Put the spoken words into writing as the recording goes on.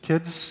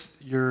Kids,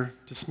 you're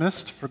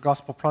dismissed for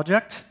Gospel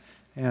Project,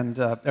 and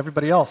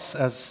everybody else,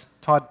 as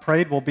Todd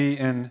prayed, will be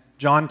in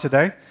John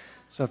today.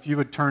 So if you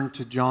would turn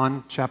to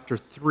John chapter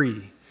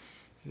 3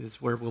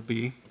 is where we'll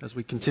be as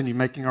we continue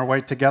making our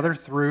way together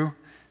through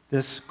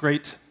this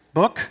great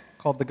book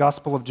called the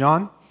Gospel of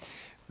John.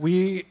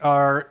 We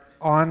are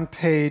on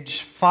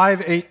page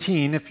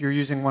 518, if you're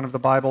using one of the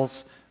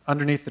Bibles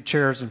underneath the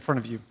chairs in front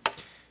of you.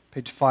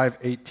 Page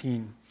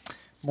 518.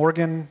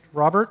 Morgan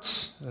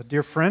Roberts, a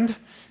dear friend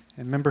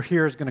and member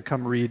here, is going to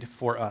come read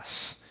for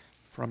us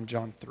from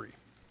John 3.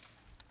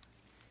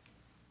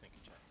 Thank you,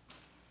 John.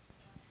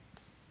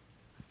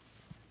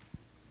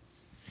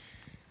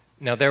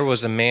 Now there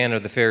was a man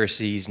of the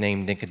Pharisees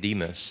named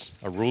Nicodemus,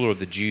 a ruler of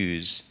the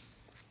Jews.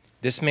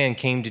 This man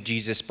came to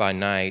Jesus by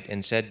night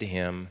and said to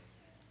him,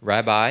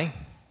 "Rabbi,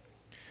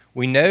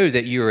 we know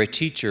that you are a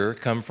teacher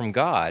come from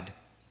God,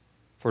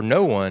 for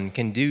no one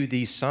can do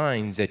these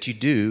signs that you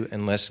do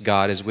unless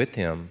God is with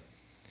him."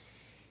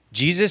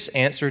 Jesus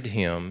answered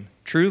him,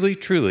 "Truly,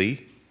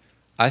 truly,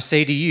 I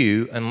say to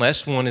you,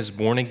 unless one is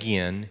born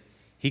again,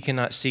 he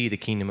cannot see the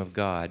kingdom of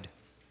God."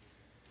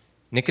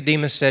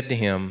 Nicodemus said to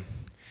him,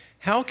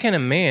 "How can a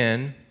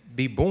man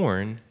be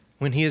born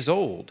when he is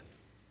old?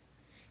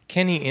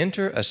 Can he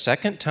enter a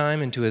second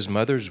time into his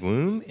mother's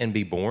womb and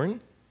be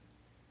born?"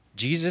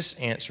 Jesus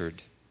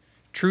answered,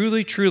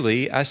 "Truly,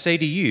 truly, I say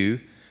to you,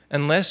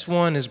 unless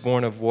one is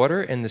born of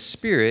water and the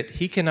Spirit,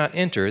 he cannot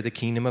enter the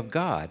kingdom of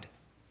God.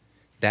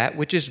 That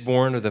which is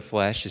born of the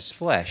flesh is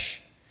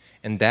flesh,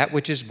 and that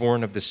which is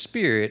born of the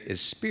Spirit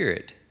is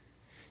spirit.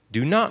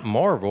 Do not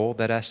marvel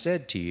that I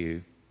said to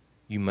you,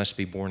 you must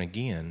be born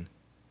again.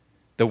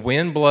 The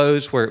wind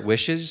blows where it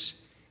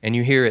wishes, and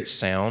you hear its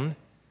sound,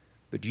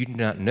 but you do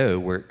not know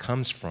where it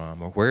comes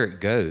from or where it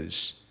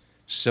goes.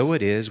 So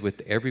it is with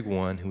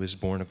everyone who is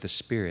born of the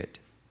Spirit."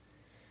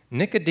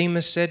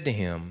 Nicodemus said to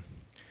him,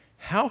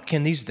 "How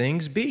can these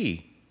things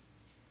be?"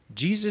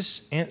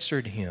 Jesus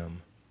answered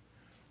him,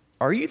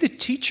 "Are you the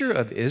teacher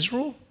of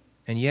Israel,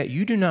 and yet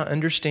you do not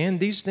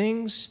understand these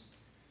things?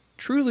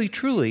 Truly,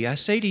 truly, I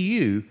say to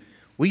you,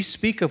 we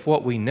speak of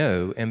what we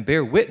know and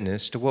bear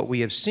witness to what we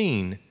have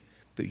seen,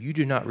 but you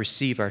do not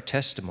receive our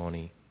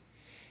testimony.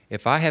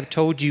 If I have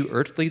told you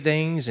earthly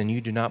things and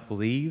you do not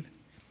believe,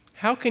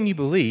 how can you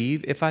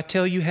believe if I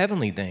tell you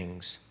heavenly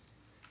things?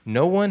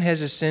 No one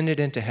has ascended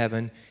into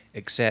heaven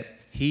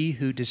except he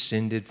who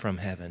descended from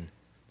heaven,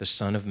 the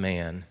Son of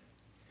Man.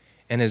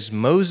 And as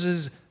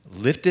Moses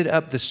lifted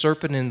up the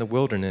serpent in the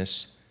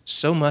wilderness,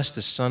 so must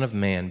the Son of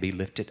Man be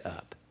lifted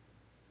up,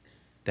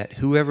 that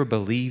whoever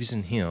believes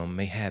in him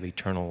may have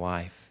eternal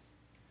life.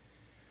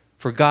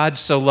 For God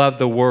so loved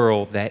the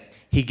world that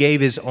he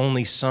gave his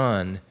only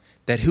Son,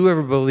 that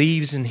whoever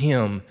believes in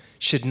him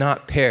should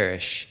not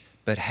perish,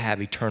 but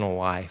have eternal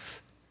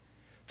life.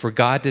 For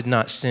God did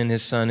not send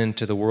his Son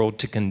into the world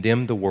to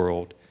condemn the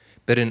world,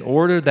 but in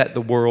order that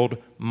the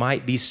world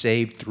might be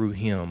saved through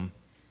him.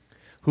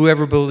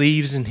 Whoever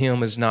believes in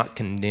him is not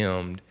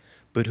condemned,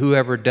 but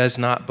whoever does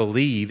not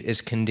believe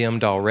is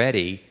condemned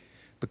already,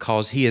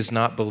 because he has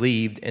not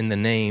believed in the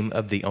name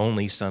of the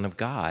only Son of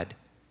God.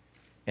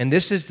 And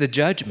this is the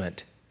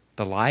judgment.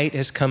 The light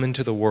has come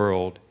into the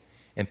world,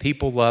 and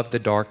people love the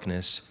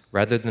darkness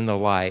rather than the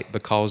light,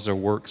 because their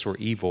works were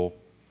evil.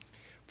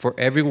 For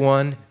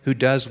everyone who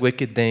does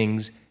wicked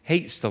things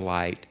hates the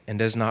light and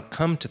does not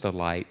come to the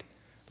light,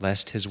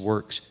 lest his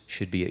works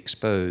should be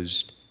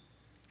exposed.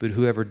 But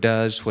whoever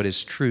does what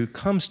is true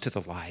comes to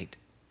the light,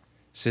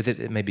 so that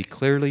it may be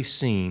clearly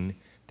seen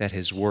that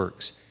his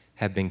works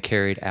have been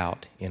carried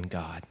out in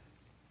God.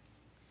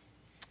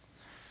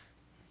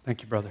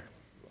 Thank you, brother.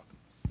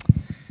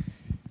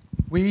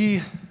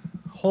 We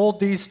hold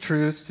these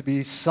truths to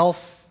be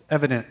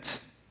self-evident,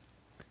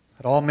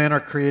 that all men are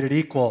created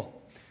equal,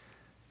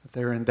 that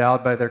they're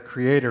endowed by their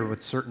Creator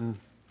with certain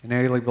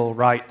inalienable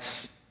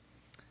rights.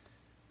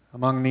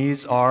 Among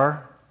these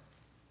are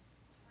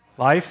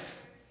life,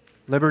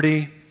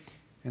 liberty,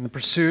 and the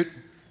pursuit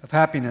of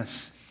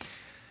happiness.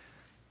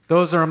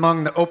 Those are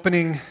among the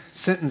opening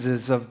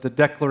sentences of the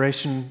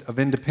Declaration of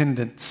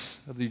Independence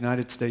of the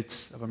United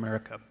States of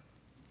America.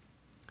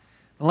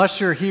 Unless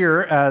you're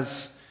here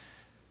as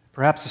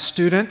perhaps a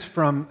student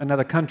from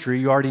another country,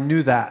 you already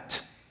knew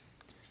that.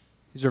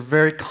 These are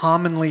very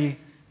commonly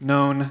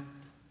known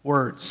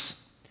words.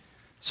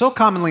 So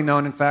commonly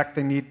known, in fact,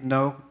 they need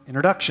no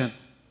introduction.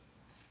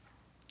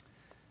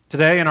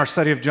 Today, in our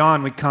study of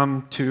John, we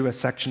come to a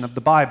section of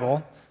the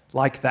Bible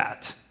like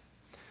that.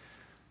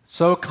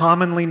 So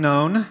commonly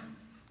known,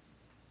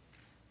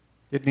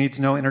 it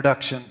needs no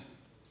introduction.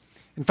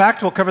 In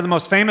fact, we'll cover the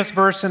most famous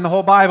verse in the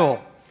whole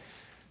Bible,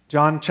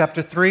 John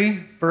chapter 3,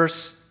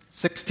 verse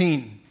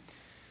 16.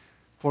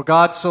 For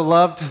God so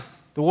loved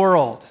the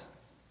world,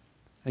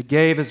 that he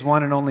gave his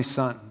one and only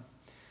Son,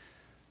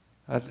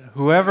 that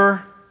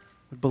whoever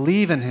would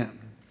believe in him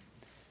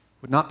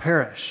would not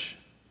perish,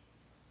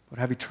 but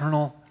have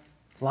eternal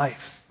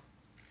life.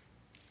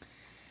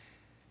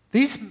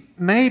 These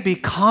may be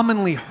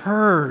commonly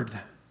heard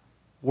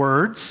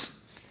words.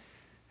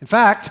 In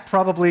fact,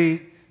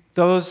 probably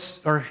those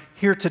are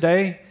here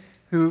today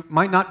who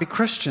might not be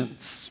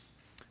Christians,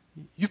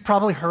 you've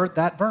probably heard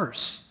that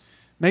verse,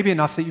 maybe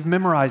enough that you've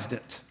memorized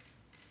it.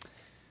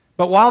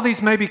 But while these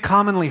may be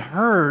commonly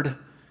heard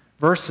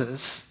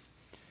verses,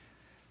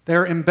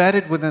 they're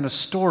embedded within a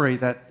story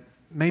that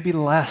may be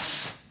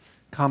less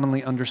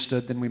commonly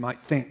understood than we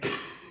might think.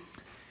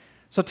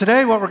 So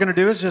today what we're going to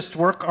do is just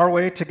work our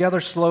way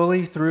together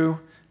slowly through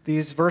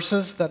these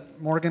verses that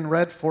Morgan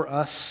read for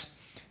us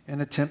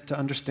and attempt to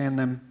understand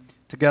them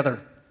together.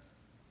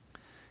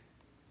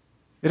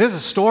 It is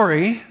a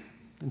story,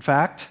 in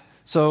fact,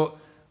 so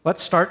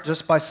let's start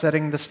just by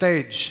setting the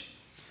stage.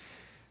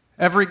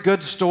 Every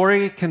good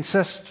story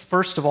consists,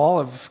 first of all,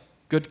 of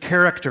good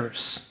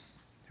characters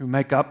who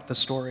make up the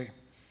story.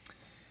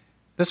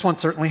 This one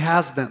certainly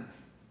has them.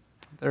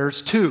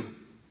 There's two.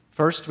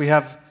 First, we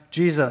have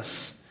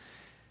Jesus.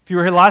 If you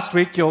were here last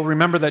week, you'll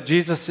remember that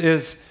Jesus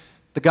is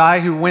the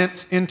guy who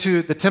went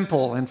into the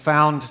temple and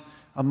found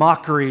a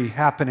mockery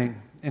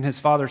happening in his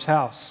Father's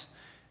house.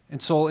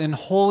 And so in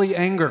holy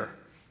anger,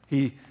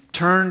 he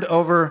turned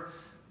over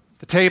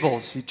the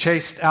tables. He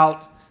chased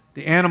out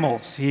the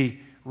animals.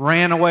 He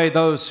ran away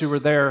those who were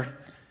there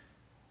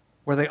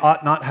where they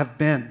ought not have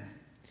been,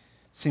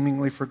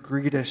 seemingly for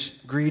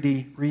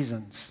greedy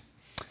reasons.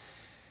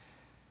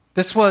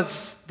 This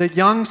was the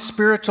young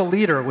spiritual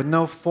leader with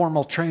no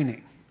formal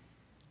training,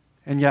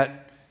 and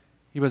yet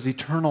he was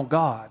eternal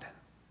God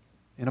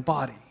in a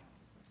body.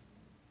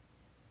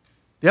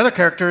 The other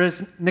character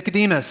is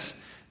Nicodemus.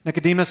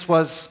 Nicodemus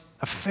was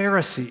a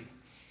Pharisee.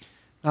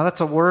 Now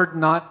that's a word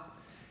not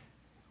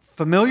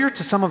familiar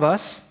to some of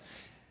us.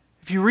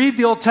 If you read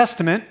the Old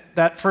Testament,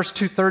 that first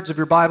 2/3 of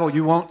your Bible,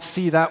 you won't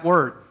see that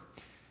word.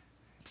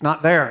 It's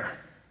not there.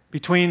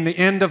 Between the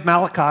end of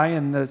Malachi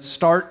and the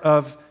start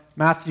of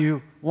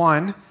Matthew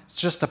 1, it's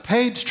just a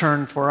page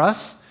turn for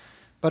us,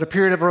 but a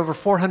period of over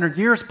 400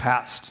 years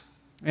passed.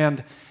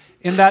 And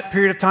in that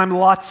period of time,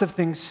 lots of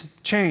things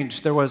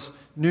changed. There was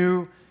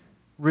new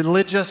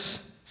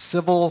religious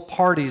civil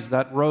parties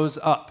that rose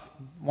up.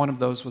 One of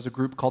those was a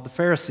group called the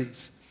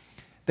Pharisees.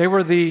 They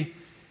were the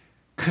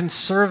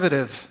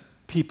conservative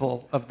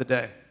people of the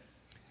day.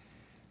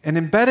 And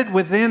embedded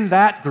within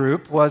that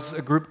group was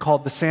a group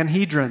called the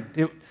Sanhedrin.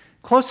 The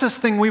closest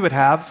thing we would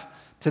have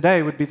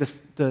today would be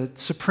the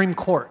Supreme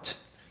Court.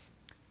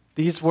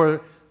 These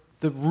were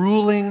the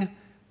ruling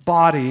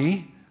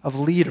body of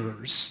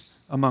leaders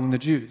among the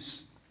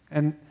Jews.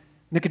 And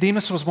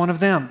Nicodemus was one of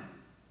them.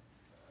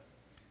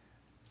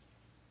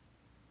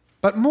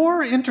 But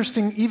more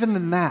interesting even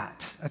than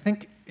that, I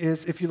think,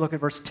 is if you look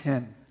at verse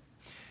 10.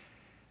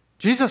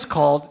 Jesus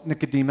called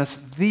Nicodemus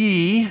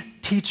the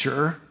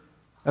teacher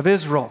of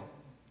Israel.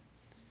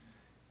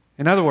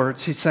 In other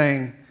words, he's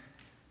saying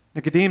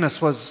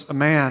Nicodemus was a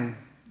man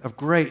of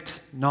great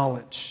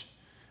knowledge,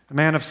 a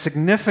man of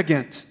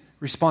significant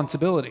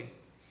responsibility,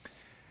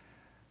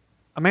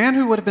 a man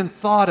who would have been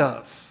thought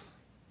of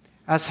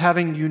as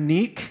having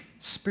unique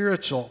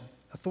spiritual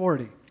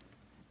authority.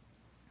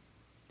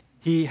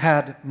 He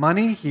had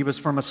money, he was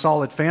from a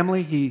solid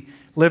family, he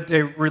lived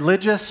a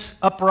religious,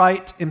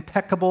 upright,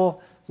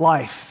 impeccable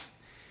life.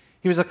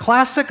 He was a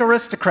classic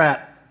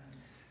aristocrat,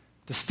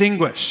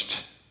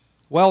 distinguished,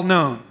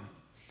 well-known,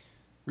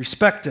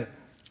 respected.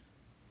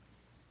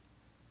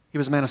 He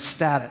was a man of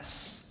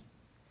status.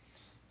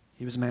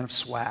 He was a man of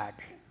swag.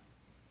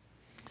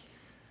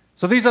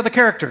 So these are the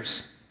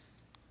characters: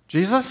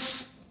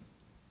 Jesus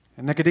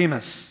and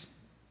Nicodemus.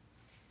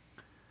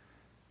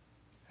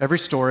 Every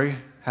story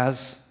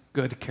has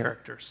good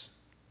characters.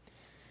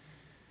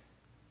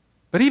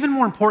 But even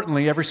more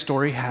importantly, every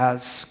story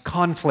has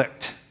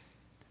conflict.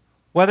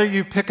 Whether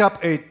you pick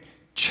up a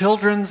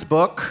children's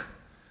book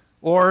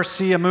or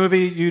see a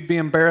movie you'd be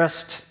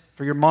embarrassed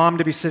for your mom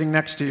to be sitting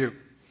next to you,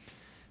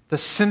 the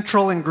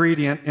central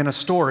ingredient in a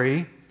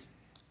story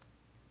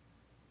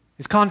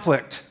is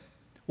conflict.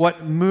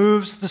 What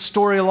moves the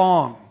story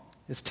along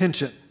is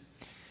tension.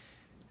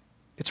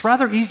 It's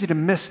rather easy to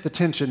miss the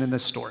tension in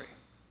this story,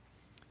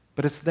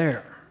 but it's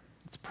there.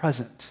 It's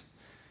present.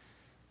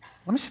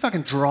 Let me see if I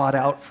can draw it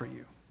out for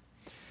you.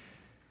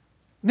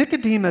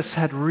 Nicodemus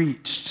had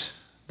reached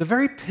the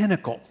very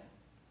pinnacle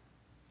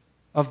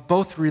of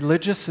both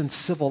religious and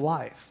civil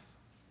life.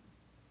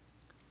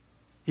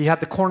 He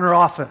had the corner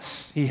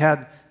office. He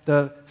had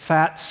the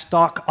fat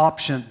stock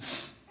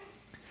options.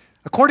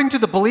 According to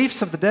the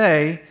beliefs of the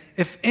day,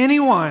 if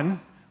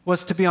anyone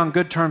was to be on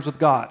good terms with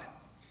God,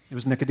 it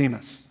was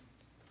Nicodemus.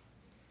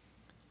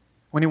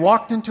 When he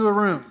walked into a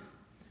room,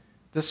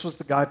 this was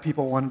the guy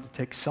people wanted to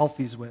take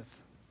selfies with.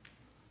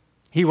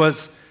 He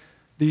was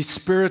the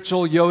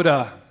spiritual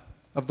Yoda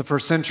of the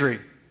first century.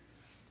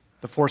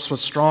 The force was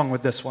strong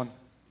with this one.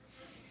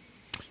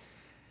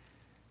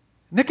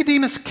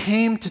 Nicodemus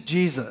came to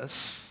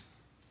Jesus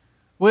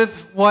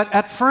with what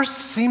at first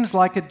seems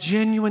like a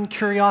genuine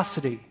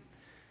curiosity.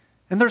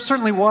 And there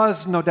certainly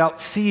was, no doubt,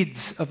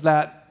 seeds of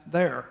that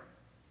there.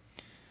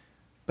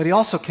 But he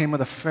also came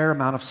with a fair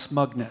amount of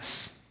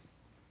smugness.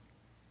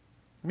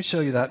 Let me show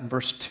you that in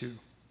verse 2.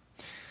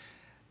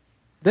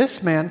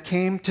 This man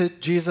came to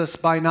Jesus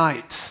by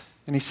night.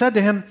 And he said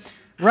to him,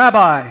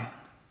 Rabbi,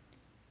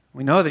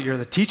 we know that you're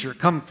the teacher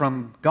come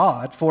from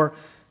God, for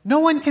no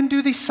one can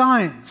do these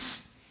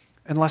signs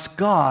unless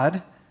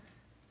God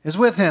is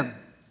with him.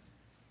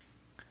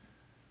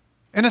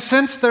 In a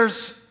sense,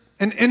 there's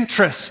an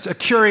interest, a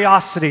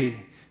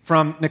curiosity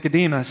from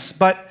Nicodemus,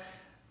 but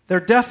there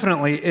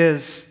definitely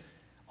is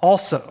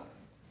also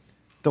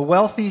the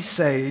wealthy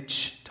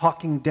sage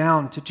talking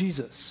down to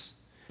Jesus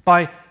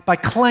by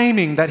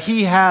claiming that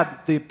he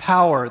had the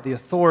power, the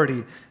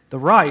authority, the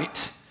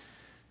right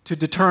to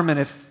determine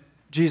if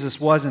Jesus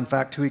was, in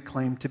fact, who he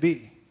claimed to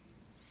be.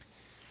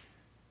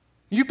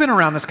 You've been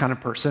around this kind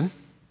of person.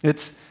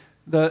 It's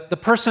the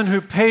person who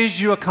pays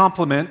you a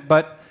compliment,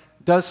 but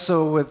does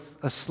so with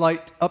a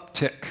slight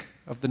uptick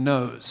of the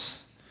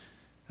nose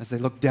as they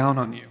look down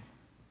on you.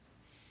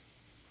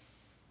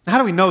 How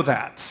do we know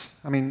that?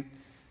 I mean,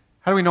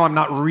 how do we know I'm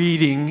not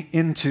reading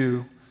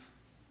into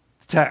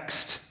the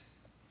text?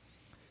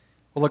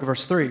 Well, look at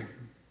verse 3.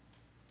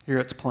 Here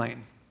it's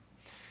plain.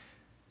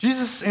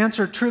 Jesus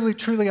answered, Truly,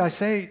 truly, I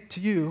say to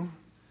you,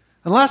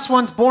 unless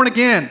one's born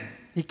again,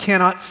 he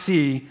cannot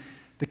see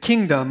the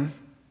kingdom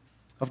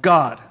of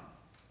God.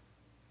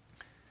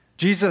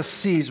 Jesus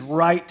sees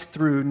right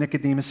through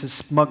Nicodemus'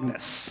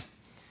 smugness,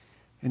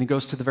 and he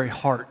goes to the very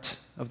heart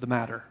of the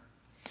matter.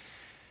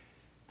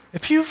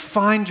 If you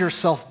find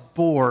yourself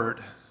bored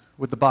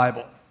with the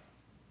Bible,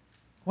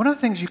 one of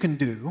the things you can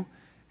do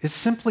is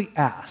simply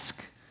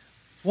ask,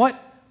 what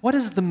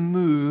is the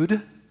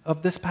mood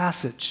of this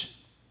passage?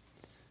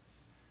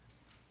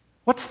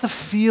 What's the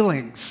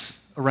feelings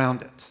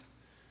around it?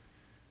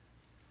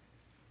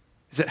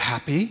 Is it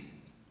happy?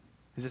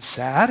 Is it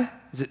sad?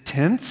 Is it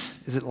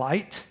tense? Is it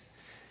light?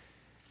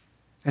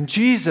 And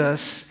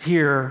Jesus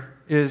here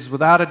is,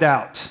 without a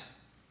doubt,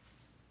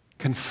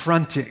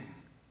 confronting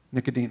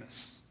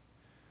Nicodemus.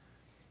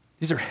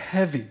 These are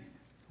heavy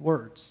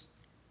words.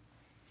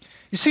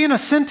 You see, in a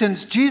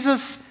sentence,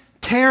 Jesus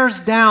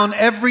tears down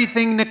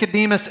everything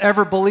Nicodemus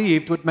ever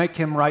believed would make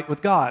him right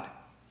with God.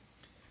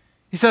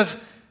 He says,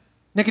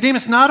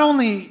 Nicodemus, not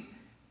only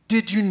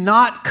did you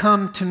not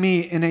come to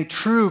me in a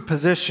true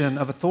position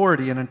of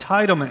authority and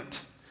entitlement,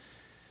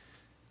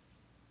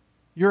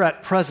 you're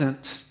at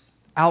present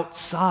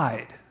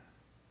outside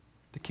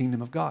the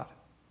kingdom of God.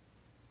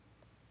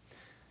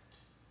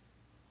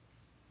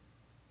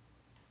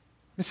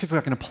 Let me see if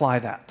I can apply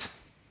that.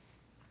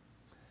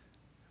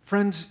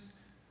 Friends,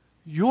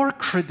 your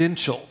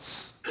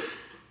credentials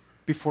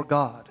before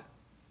God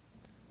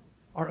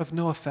are of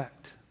no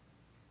effect.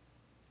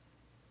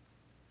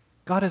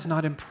 God is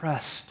not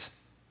impressed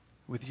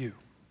with you.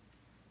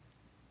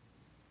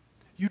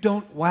 You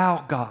don't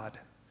wow God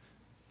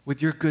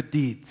with your good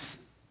deeds.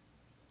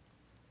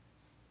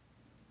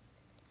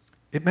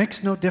 It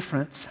makes no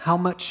difference how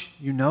much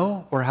you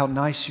know or how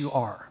nice you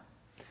are.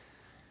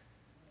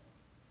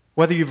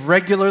 Whether you've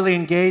regularly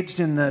engaged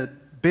in the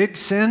big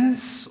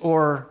sins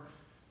or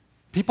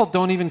people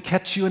don't even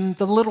catch you in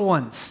the little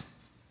ones.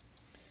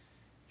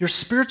 Your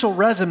spiritual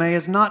resume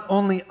is not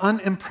only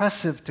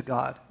unimpressive to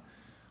God,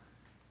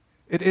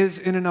 it is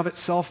in and of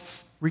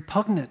itself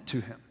repugnant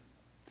to Him.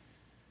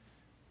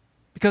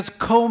 Because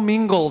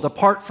commingled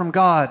apart from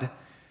God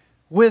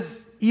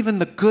with even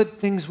the good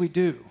things we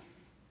do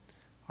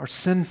are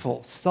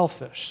sinful,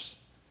 selfish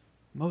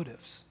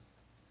motives.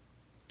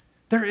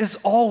 There is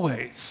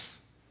always,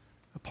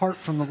 apart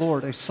from the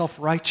Lord, a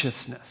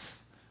self-righteousness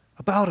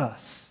about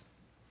us,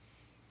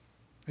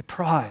 a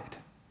pride,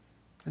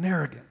 an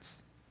arrogance.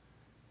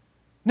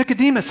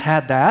 Nicodemus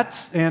had that,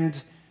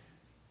 and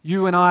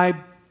you and I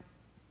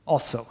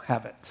also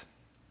have it.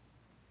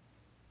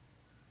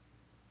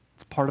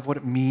 It's part of what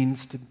it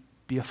means to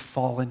be a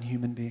fallen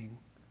human being.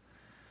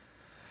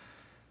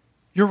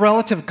 Your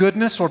relative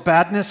goodness or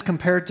badness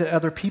compared to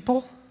other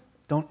people,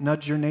 don't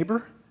nudge your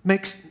neighbor,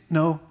 makes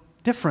no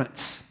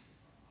difference.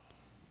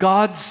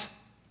 God's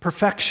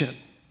perfection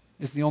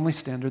is the only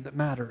standard that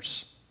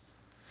matters.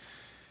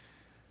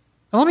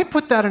 Now let me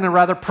put that in a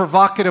rather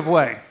provocative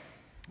way.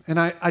 And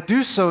I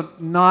do so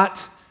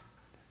not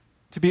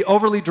to be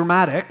overly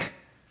dramatic,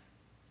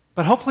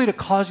 but hopefully to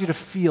cause you to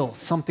feel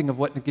something of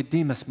what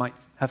Nicodemus might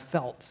have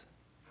felt.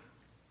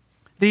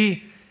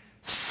 The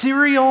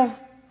serial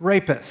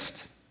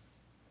rapist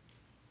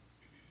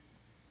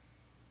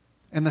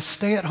and the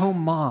stay-at-home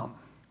mom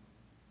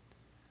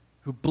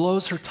who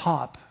blows her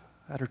top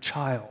at her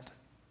child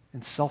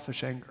in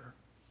selfish anger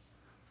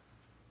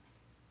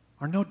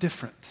are no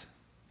different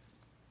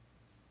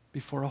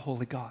before a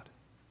holy God.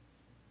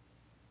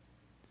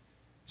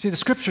 See, the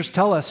scriptures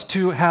tell us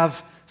to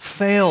have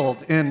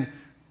failed in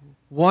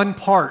one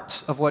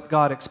part of what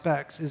God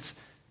expects is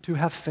to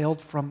have failed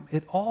from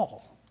it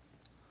all.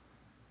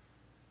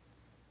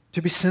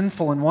 To be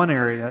sinful in one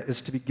area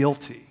is to be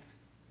guilty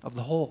of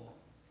the whole.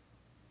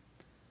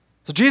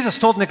 So Jesus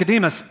told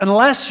Nicodemus,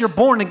 unless you're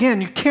born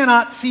again, you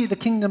cannot see the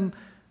kingdom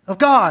of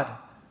God.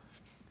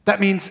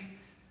 That means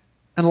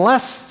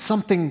unless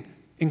something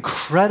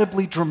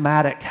incredibly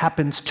dramatic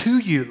happens to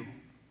you,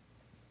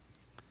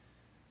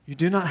 you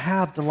do not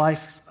have the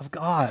life of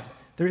God.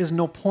 There is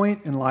no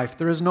point in life.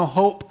 There is no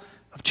hope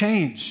of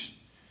change.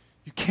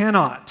 You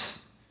cannot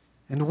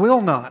and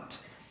will not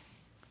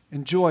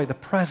enjoy the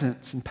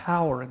presence and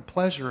power and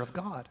pleasure of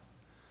God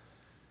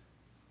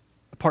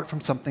apart from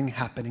something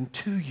happening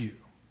to you.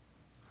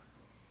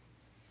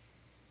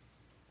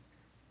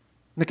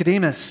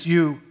 Nicodemus,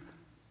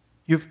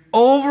 you've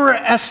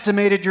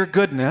overestimated your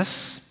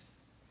goodness,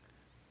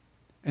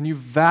 and you've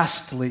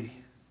vastly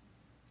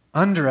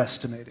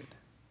underestimated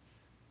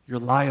your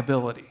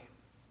liability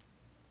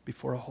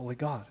before a holy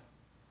God.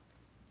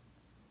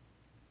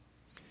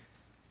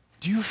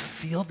 Do you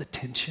feel the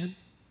tension?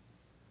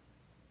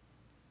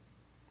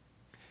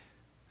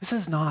 This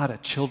is not a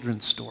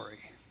children's story.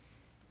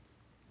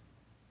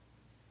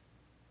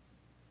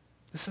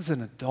 This is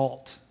an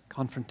adult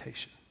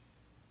confrontation.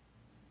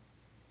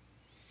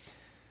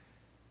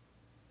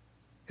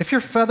 If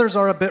your feathers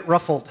are a bit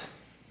ruffled,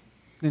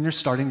 then you're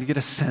starting to get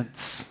a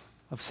sense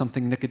of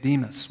something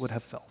Nicodemus would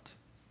have felt.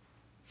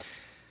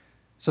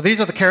 So these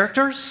are the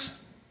characters,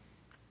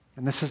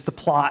 and this is the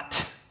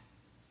plot.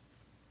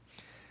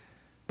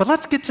 But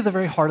let's get to the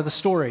very heart of the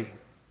story.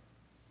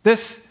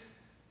 This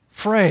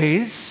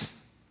phrase,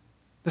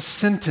 the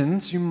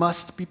sentence, "you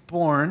must be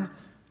born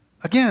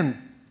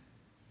again."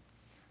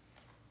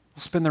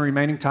 We'll spend the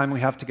remaining time we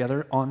have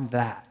together on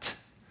that.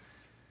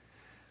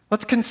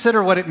 Let's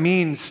consider what it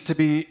means to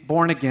be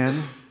born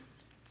again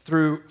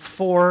through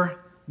 4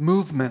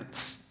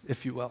 movements,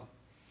 if you will.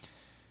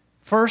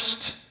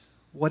 First,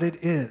 what it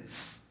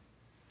is.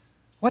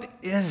 What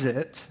is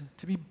it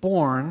to be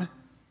born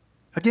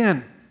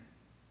again?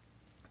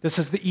 This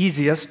is the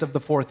easiest of the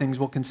 4 things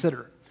we'll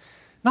consider.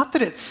 Not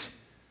that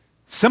it's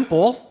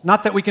simple,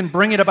 not that we can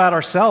bring it about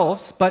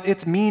ourselves, but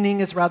its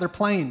meaning is rather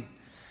plain.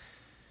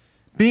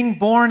 Being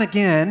born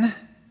again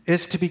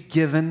is to be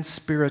given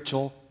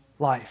spiritual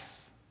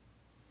life.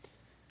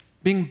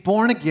 Being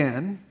born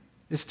again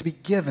is to be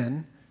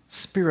given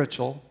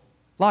spiritual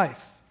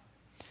life.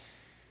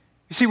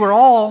 You see, we're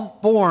all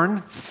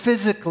born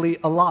physically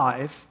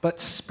alive, but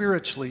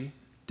spiritually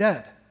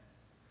dead.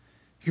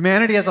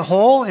 Humanity as a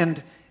whole,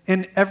 and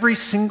in every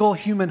single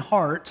human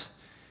heart,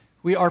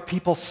 we are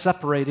people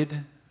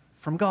separated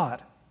from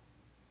God.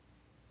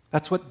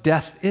 That's what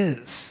death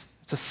is.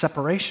 It's a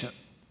separation.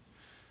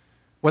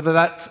 Whether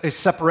that's a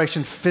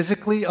separation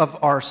physically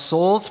of our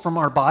souls from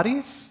our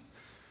bodies,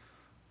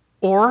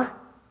 or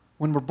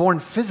when we're born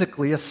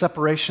physically, a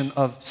separation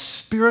of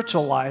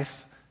spiritual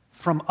life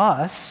from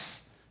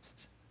us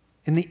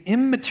in the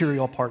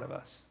immaterial part of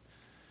us.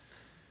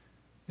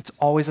 It's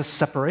always a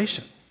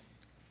separation.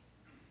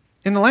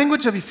 In the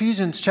language of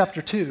Ephesians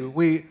chapter 2,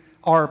 we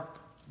are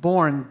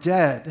born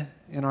dead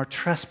in our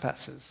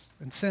trespasses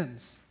and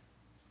sins.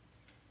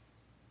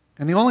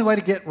 And the only way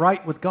to get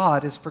right with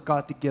God is for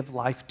God to give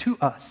life to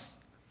us.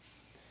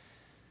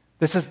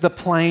 This is the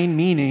plain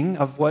meaning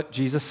of what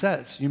Jesus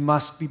says. You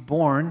must be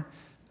born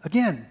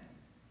again.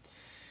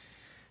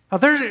 Now,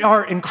 there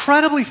are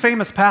incredibly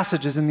famous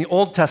passages in the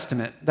Old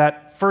Testament,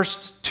 that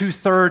first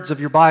 2/3 of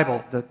your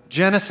Bible, the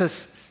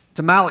Genesis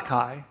to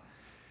Malachi,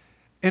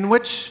 in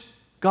which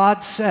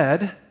God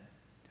said,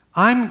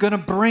 I'm going to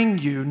bring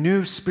you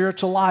new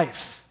spiritual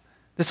life.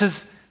 This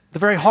is the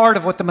very heart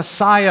of what the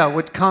Messiah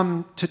would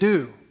come to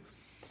do.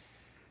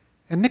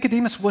 And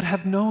Nicodemus would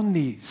have known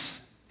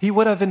these. He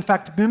would have, in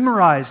fact,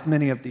 memorized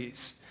many of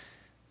these.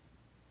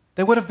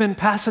 They would have been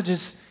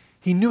passages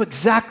he knew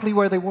exactly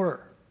where they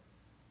were.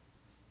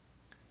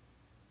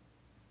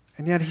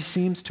 And yet he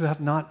seems to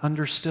have not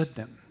understood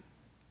them.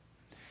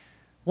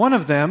 One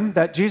of them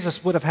that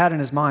Jesus would have had in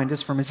his mind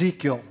is from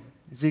Ezekiel.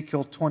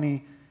 Ezekiel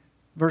 20,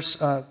 verse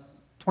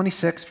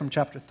 26 from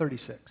chapter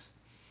 36.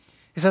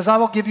 He says, I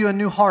will give you a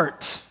new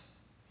heart.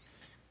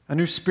 A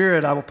new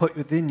spirit I will put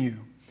within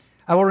you.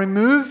 I will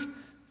remove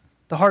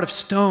the heart of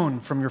stone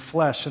from your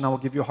flesh, and I will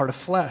give you a heart of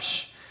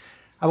flesh.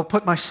 I will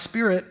put my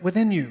spirit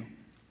within you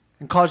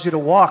and cause you to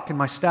walk in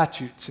my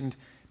statutes and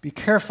be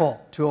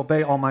careful to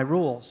obey all my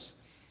rules.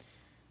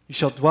 You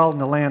shall dwell in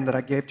the land that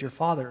I gave to your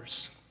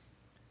fathers.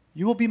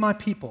 You will be my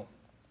people,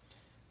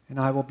 and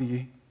I will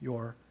be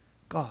your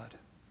God.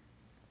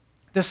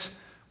 This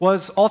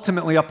was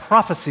ultimately a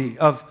prophecy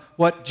of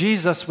what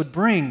Jesus would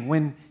bring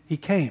when he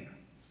came,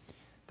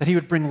 that he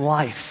would bring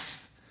life.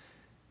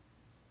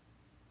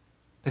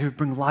 That he would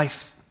bring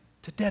life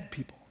to dead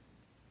people.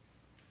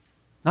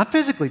 Not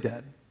physically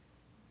dead,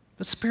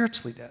 but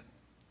spiritually dead.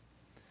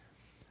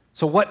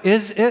 So what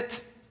is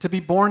it to be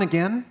born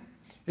again?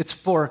 It's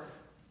for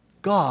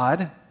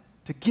God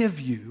to give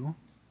you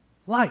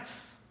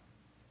life.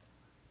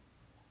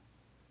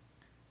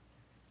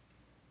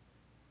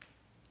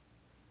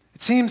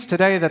 It seems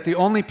today that the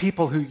only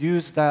people who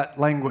use that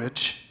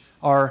language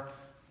are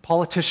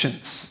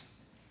politicians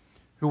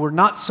who were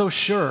not so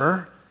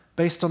sure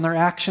based on their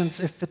actions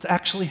if it's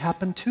actually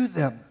happened to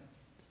them.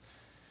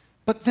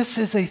 But this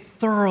is a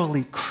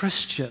thoroughly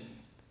Christian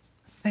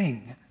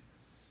thing.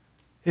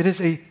 It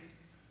is a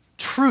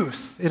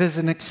truth. It is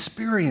an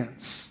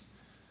experience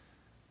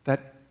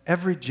that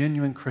every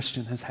genuine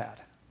Christian has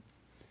had.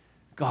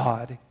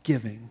 God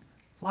giving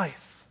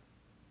life.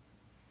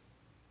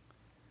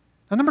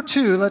 Now, number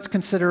 2, let's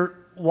consider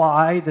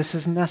why this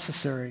is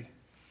necessary.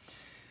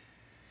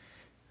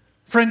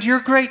 Friend, your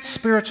great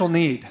spiritual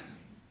need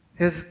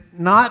is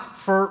not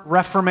for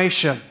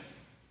reformation.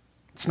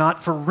 It's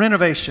not for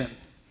renovation.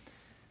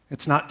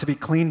 It's not to be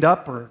cleaned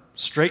up or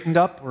straightened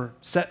up or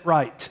set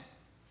right.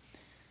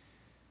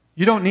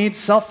 You don't need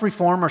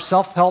self-reform or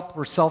self-help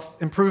or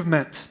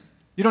self-improvement.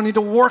 You don't need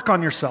to work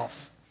on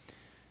yourself.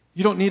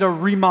 You don't need a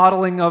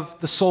remodeling of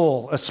the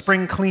soul, a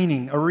spring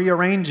cleaning, a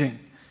rearranging.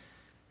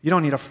 You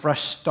don't need a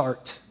fresh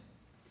start.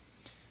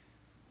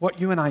 What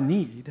you and I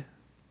need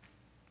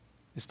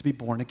is to be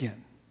born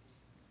again.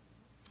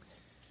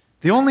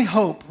 The only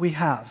hope we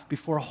have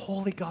before a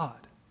holy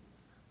God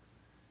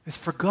is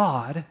for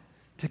God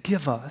to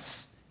give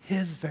us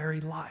His very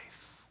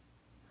life.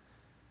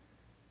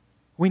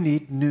 We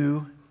need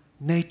new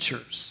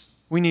natures.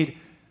 We need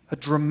a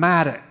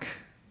dramatic,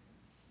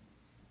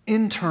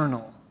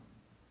 internal,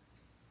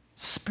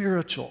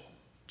 spiritual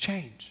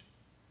change.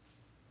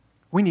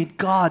 We need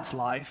God's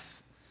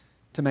life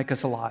to make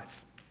us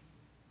alive.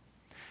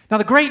 Now,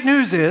 the great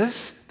news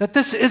is that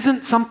this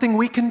isn't something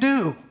we can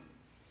do.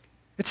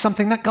 It's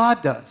something that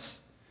God does.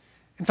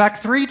 In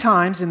fact, 3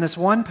 times in this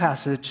one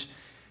passage,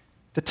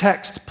 the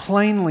text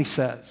plainly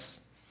says,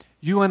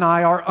 you and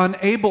I are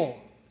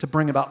unable to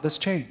bring about this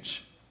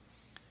change.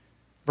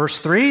 Verse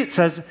 3, it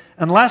says,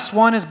 unless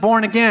one is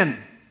born again,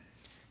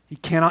 he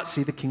cannot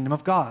see the kingdom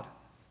of God.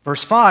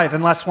 Verse 5,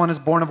 unless one is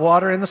born of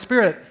water and the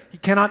Spirit, he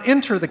cannot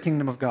enter the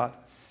kingdom of God.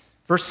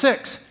 Verse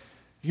 6,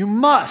 you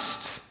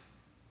must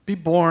be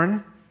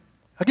born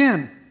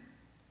again.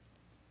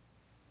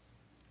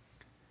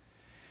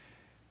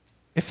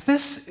 If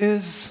this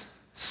is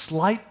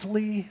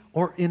slightly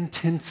or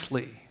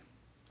intensely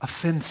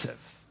offensive,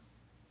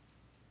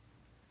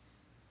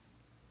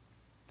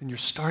 then you're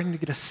starting to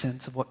get a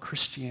sense of what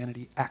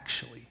Christianity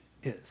actually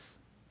is.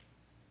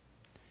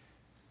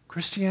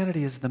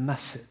 Christianity is the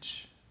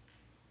message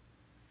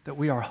that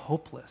we are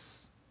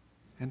hopeless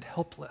and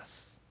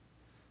helpless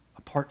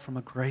apart from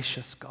a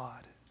gracious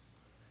God,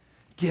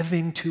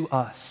 giving to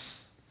us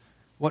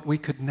what we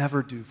could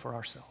never do for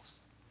ourselves.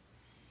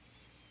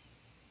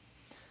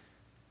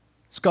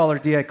 Scholar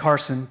D.A.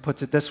 Carson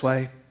puts it this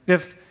way: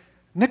 if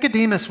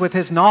Nicodemus, with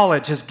his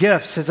knowledge, his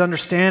gifts, his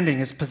understanding,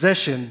 his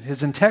position,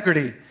 his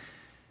integrity,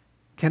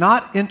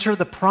 cannot enter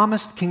the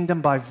promised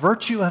kingdom by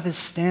virtue of his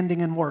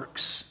standing and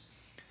works,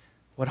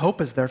 what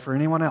hope is there for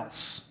anyone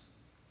else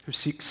who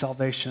seeks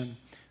salvation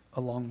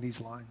along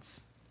these lines?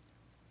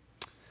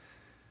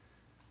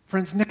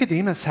 Friends,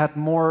 Nicodemus had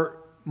more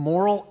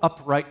moral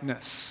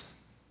uprightness,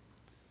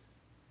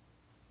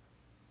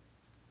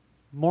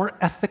 more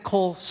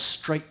ethical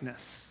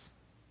straightness,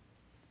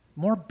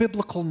 more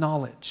biblical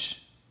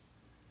knowledge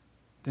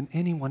than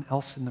anyone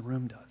else in the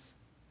room does.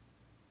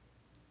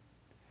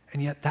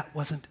 And yet that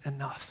wasn't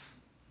enough.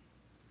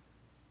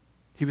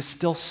 He was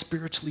still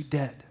spiritually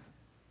dead.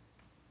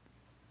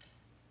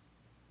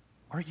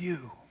 Are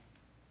you?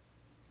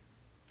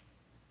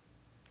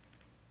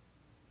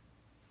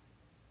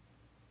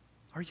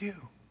 Are you?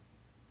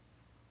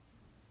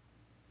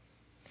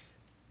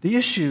 The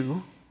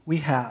issue we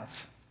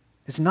have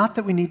is not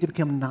that we need to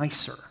become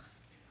nicer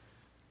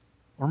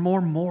or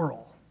more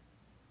moral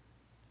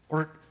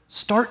or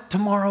start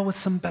tomorrow with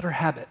some better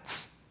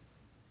habits.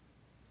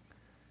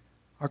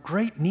 Our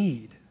great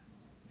need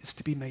is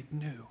to be made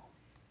new.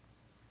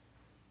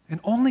 And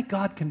only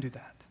God can do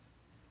that.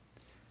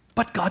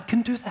 But God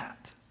can do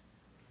that.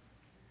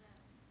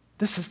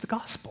 This is the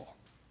gospel.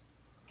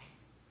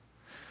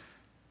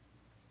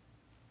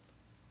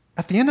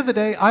 At the end of the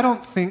day, I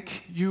don't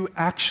think you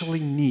actually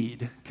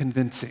need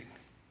convincing.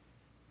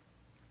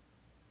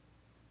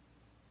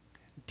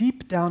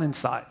 Deep down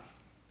inside,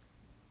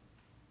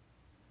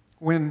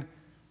 when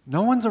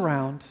no one's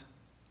around,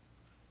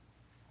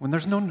 when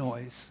there's no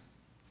noise,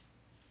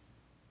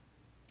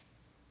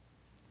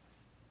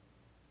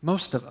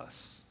 most of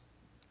us,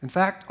 in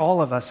fact,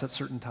 all of us at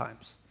certain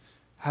times,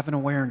 have an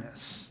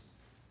awareness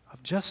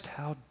of just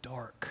how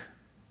dark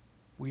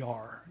we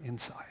are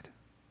inside.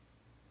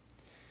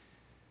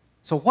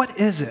 So what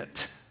is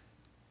it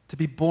to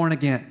be born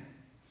again?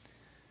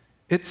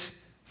 It's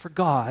for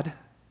God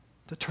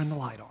to turn the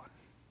light on.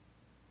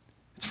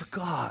 It's for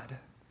God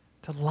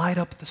to light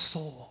up the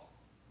soul.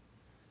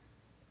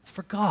 It's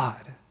for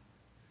God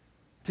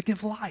to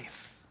give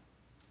life.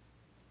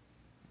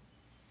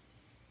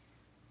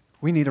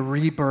 We need a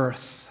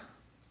rebirth.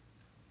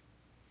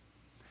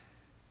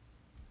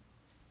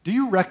 Do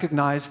you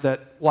recognize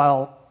that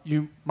while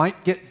you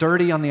might get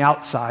dirty on the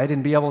outside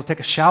and be able to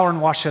take a shower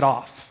and wash it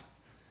off,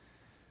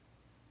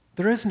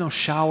 there is no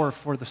shower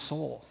for the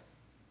soul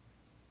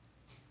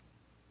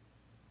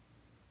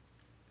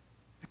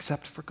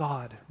except for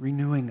God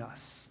renewing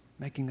us,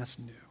 making us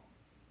new.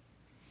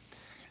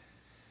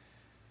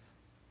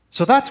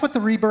 So that's what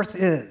the rebirth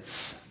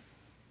is.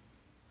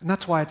 And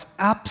that's why it's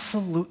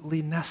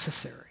absolutely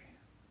necessary.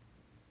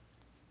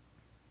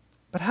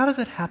 But how does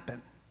it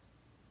happen?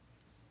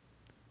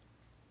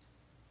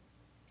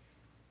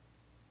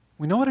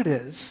 We know what it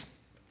is.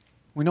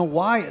 We know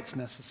why it's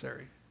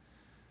necessary.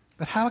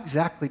 But how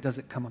exactly does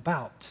it come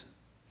about?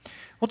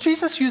 Well,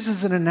 Jesus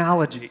uses an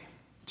analogy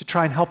to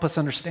try and help us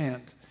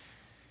understand.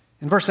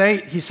 In verse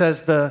 8, he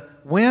says, "The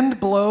wind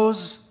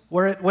blows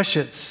where it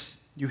wishes.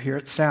 You hear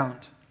its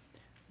sound,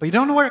 but you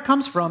don't know where it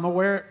comes from or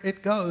where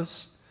it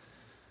goes.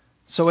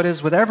 So it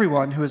is with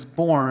everyone who is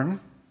born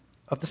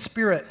of the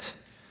Spirit."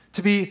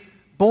 To be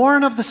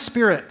born of the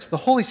Spirit, the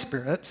Holy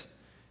Spirit,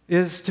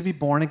 is to be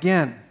born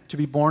again, to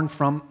be born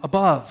from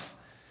above.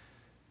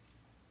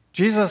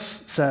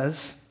 Jesus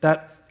says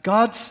that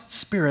God's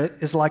Spirit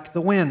is like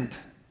the wind.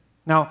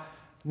 Now,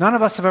 none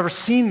of us have ever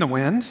seen the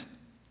wind,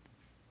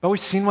 but we've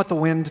seen what the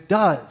wind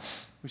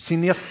does. We've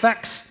seen the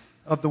effects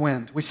of the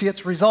wind. We see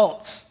its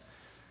results.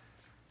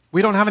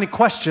 We don't have any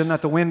question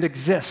that the wind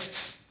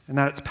exists and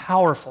that it's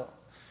powerful.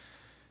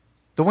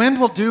 The wind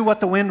will do what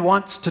the wind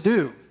wants to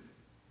do.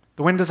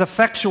 The wind is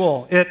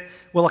effectual. It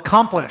will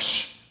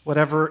accomplish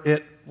whatever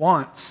it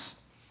wants.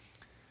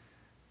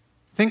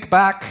 Think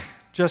back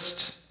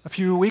just a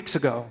few weeks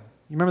ago.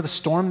 You remember the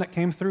storm that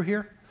came through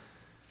here?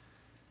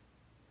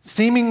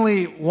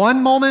 Seemingly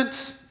one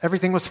moment,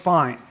 everything was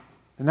fine.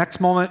 The next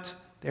moment,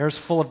 the air's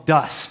full of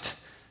dust.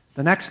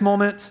 The next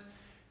moment,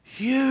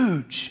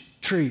 huge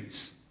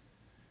trees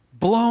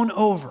blown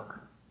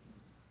over.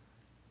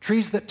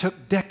 Trees that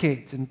took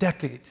decades and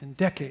decades and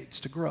decades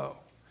to grow.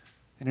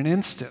 In an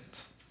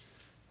instant,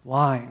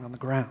 lying on the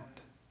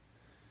ground.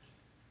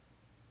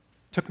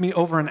 Took me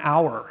over an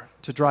hour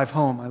to drive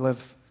home. I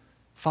live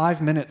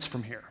 5 minutes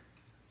from here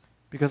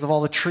because of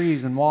all the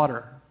trees and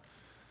water.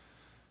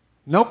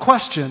 No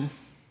question,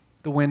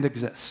 the wind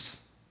exists.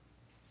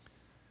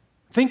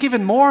 Think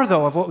even more,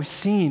 though, of what we've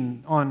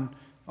seen on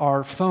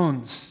our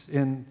phones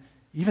in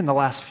even the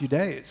last few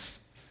days.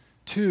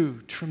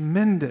 2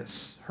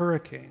 tremendous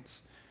hurricanes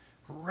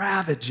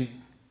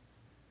ravaging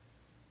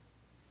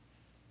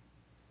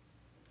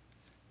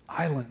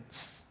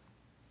islands,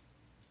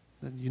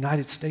 the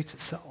United States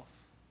itself.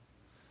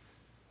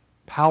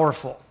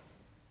 Powerful,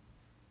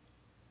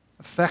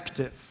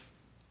 effective,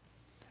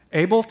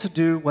 able to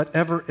do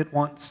whatever it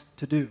wants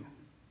to do.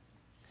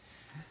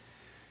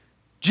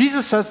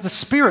 Jesus says the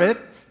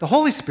Spirit, the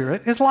Holy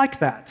Spirit, is like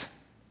that.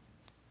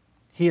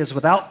 He is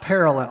without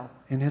parallel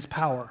in his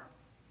power.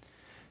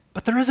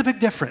 But there is a big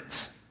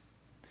difference.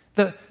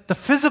 The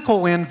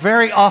physical wind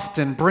very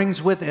often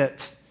brings with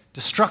it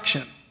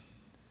destruction.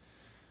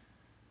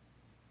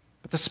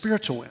 But the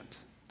spiritual wind,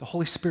 the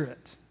Holy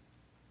Spirit,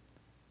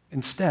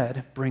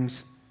 instead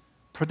brings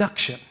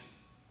production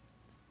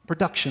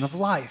of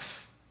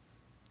life,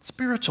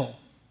 spiritual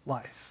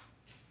life.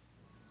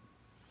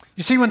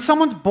 You see, when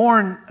someone's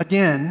born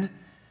again,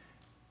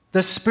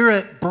 the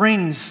Spirit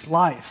brings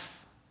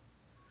life,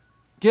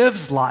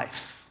 gives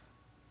life,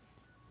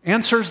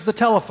 answers the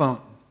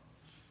telephone.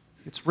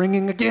 It's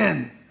ringing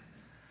again.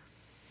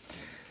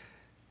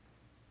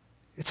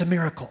 It's a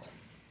miracle.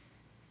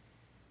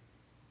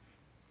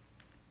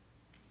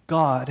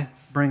 God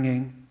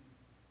bringing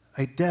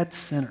a dead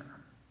sinner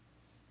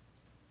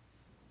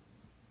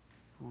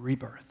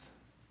rebirth.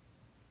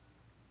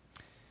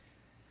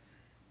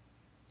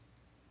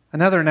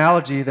 Another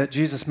analogy that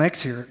Jesus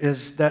makes here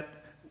is that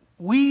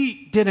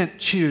we didn't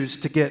choose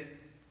to get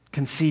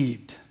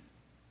conceived.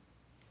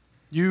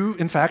 You,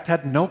 in fact,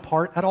 had no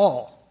part at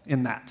all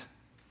in that.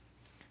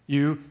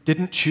 You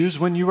didn't choose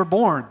when you were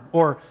born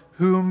or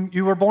whom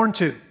you were born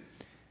to.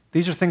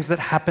 These are things that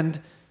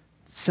happened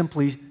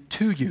simply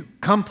to you,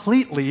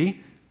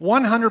 completely,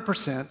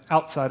 100%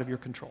 outside of your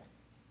control.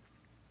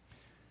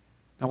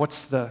 Now,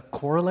 what's the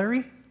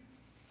corollary?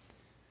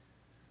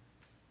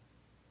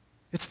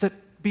 It's that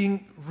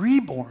being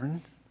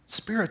reborn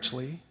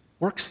spiritually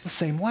works the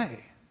same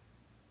way.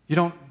 You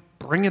don't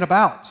bring it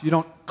about. You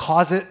don't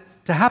cause it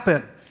to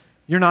happen.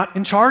 You're not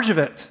in charge of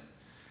it.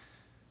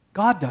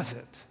 God does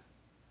it.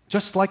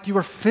 Just like you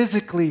were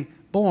physically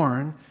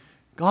born,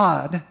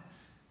 God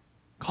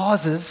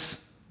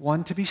causes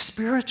one to be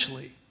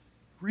spiritually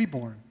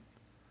reborn.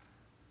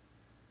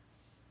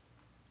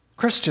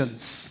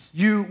 Christians,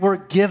 you were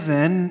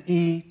given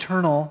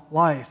eternal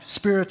life,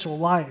 spiritual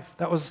life.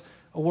 That was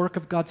a work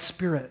of God's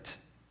Spirit,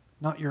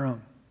 not your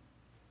own.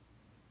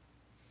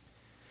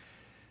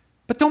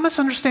 But don't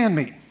misunderstand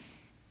me.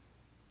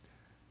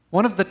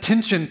 One of the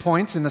tension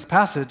points in this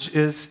passage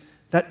is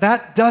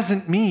that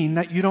doesn't mean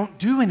that you don't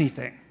do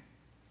anything.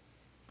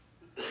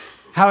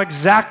 How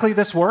exactly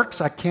this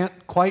works, I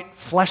can't quite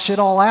flesh it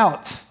all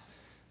out.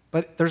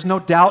 But there's no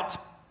doubt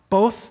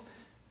both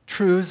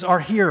truths are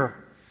here.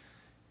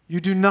 You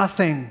do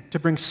nothing to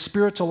bring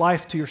spiritual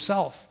life to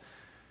yourself,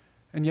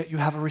 and yet you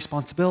have a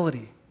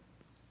responsibility.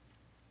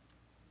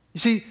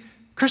 You see,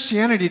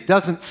 Christianity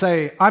doesn't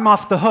say, I'm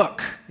off the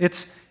hook.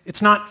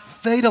 It's not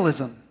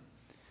fatalism.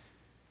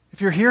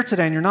 If you're here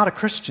today and you're not a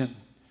Christian,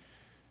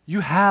 you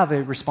have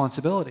a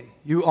responsibility.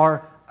 You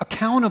are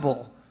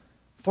accountable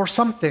for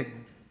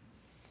something.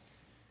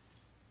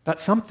 That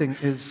something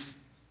is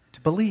to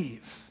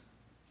believe,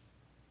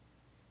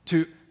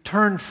 to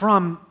turn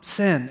from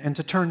sin and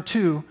to turn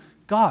to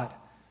God.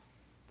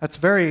 That's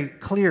very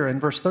clear in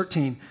verse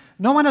 13.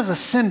 No one has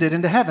ascended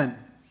into heaven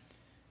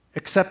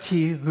except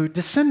he who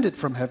descended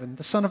from heaven,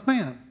 the Son of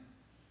Man.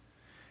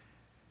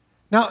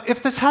 Now,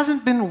 if this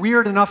hasn't been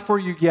weird enough for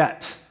you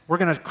yet, we're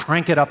going to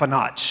crank it up a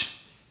notch.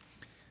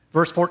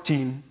 Verse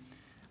 14,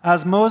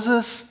 as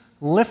Moses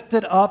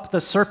lifted up the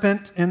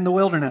serpent in the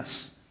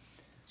wilderness,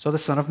 so the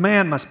Son of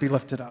Man must be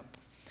lifted up,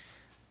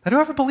 that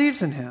whoever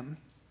believes in him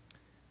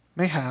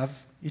may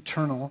have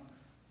eternal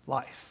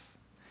life.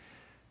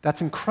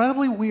 That's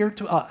incredibly weird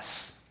to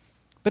us,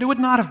 but it would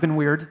not have been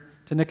weird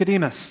to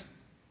Nicodemus.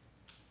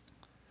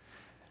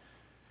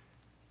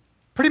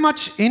 Pretty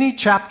much any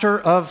chapter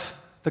of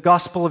the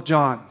Gospel of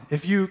John,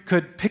 if you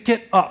could pick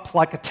it up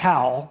like a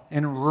towel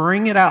and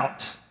wring it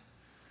out,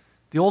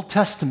 the Old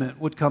Testament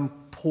would come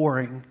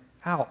pouring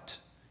out.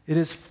 It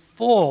is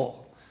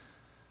full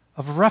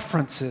of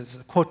references,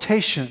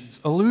 quotations,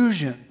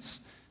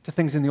 allusions to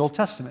things in the Old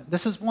Testament.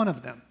 This is one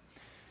of them.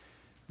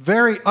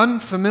 Very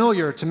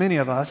unfamiliar to many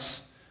of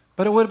us,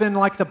 but it would have been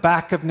like the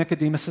back of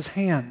Nicodemus'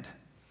 hand.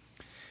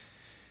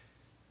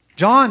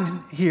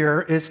 John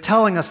here is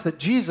telling us that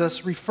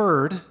Jesus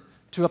referred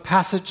to a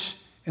passage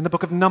in the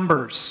book of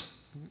Numbers.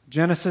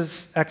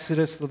 Genesis,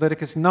 Exodus,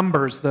 Leviticus,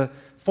 Numbers, the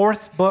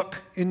fourth book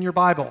in your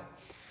Bible.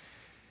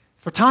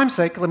 For time's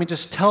sake, let me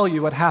just tell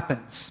you what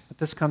happens.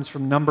 This comes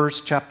from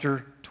Numbers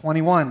chapter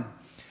 21.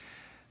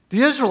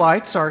 The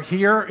Israelites are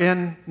here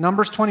in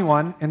Numbers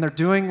 21, and they're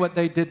doing what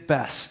they did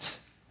best,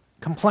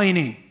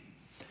 complaining.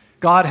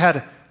 God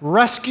had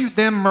rescued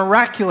them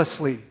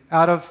miraculously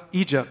out of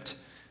Egypt,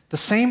 the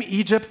same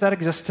Egypt that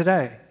exists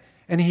today.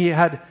 And he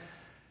had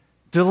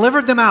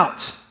delivered them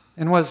out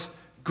and was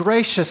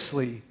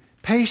graciously,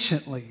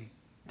 patiently,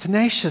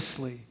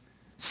 tenaciously,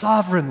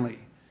 sovereignly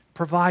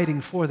providing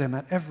for them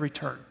at every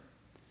turn.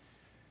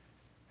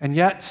 And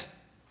yet,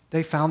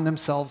 they found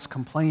themselves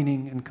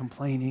complaining and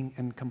complaining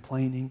and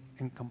complaining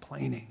and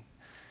complaining.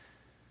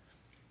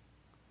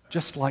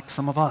 Just like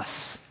some of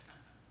us.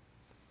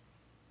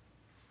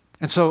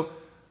 And so,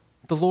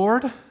 the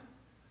Lord,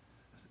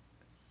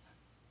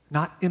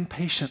 not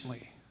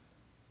impatiently,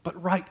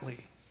 but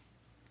rightly,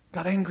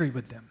 got angry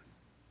with them.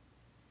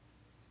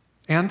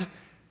 And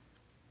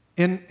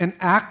in an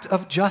act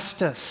of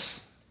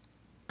justice,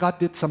 God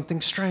did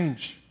something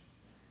strange.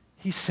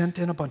 He sent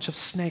in a bunch of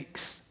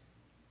snakes.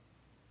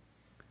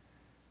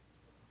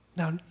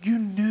 Now, you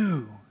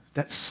knew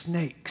that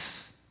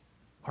snakes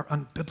are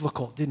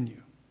unbiblical, didn't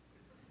you?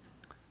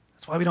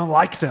 That's why we don't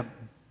like them.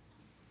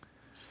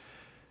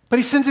 But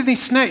he sends in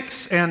these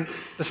snakes, and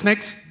the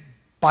snakes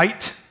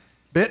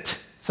bit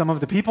some of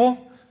the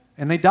people,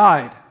 and they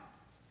died.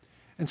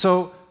 And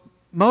so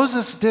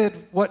Moses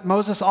did what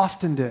Moses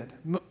often did.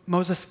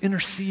 Moses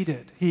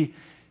interceded. He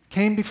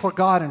came before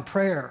God in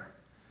prayer.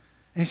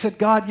 And he said,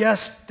 God,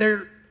 yes,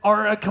 there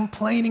are a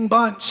complaining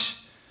bunch,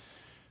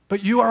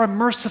 but you are a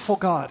merciful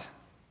God.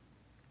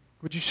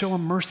 Would you show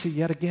them mercy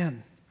yet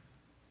again?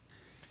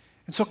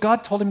 And so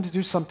God told him to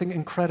do something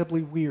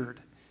incredibly weird.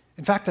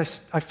 In fact,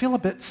 I feel a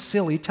bit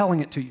silly telling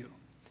it to you.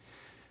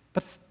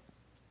 But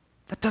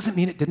that doesn't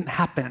mean it didn't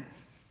happen.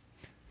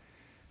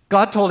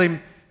 God told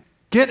him,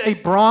 get a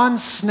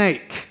bronze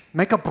snake,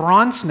 make a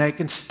bronze snake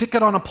and stick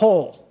it on a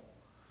pole.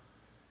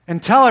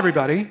 And tell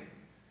everybody,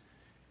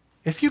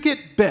 if you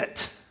get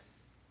bit,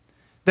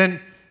 then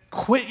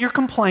quit your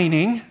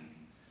complaining,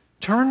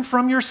 turn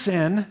from your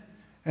sin,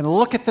 and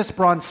look at this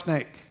bronze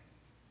snake.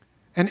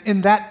 And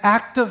in that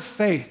act of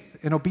faith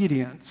and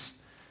obedience,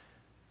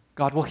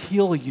 God will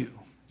heal you.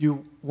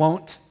 You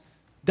won't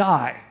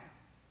die.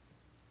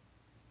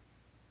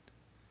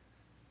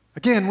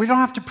 Again, we don't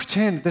have to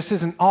pretend this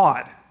isn't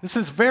odd. This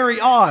is very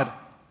odd.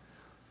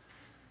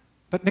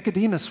 But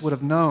Nicodemus would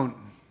have known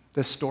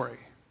this story.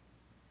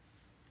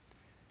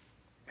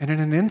 And in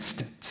an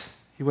instant,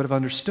 he would have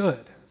understood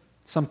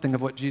something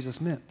of what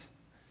Jesus meant.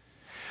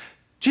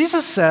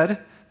 Jesus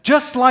said,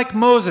 just like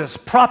Moses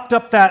propped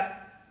up that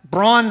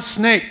bronze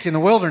snake in the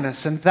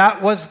wilderness, and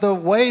that was the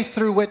way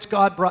through which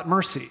God brought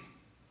mercy.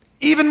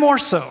 Even more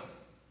so,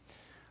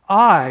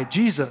 I,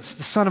 Jesus,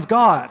 the Son of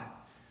God,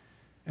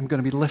 am going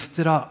to be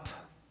lifted up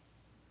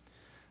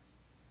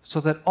so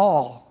that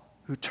all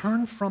who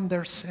turn from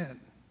their sin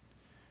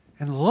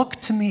and look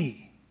to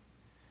me,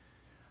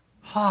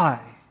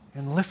 high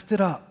and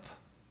lifted up,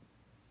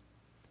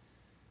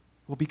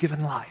 will be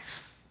given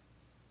life.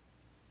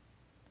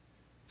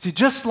 See,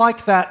 just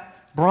like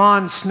that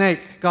bronze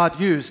snake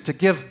God used to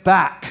give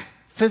back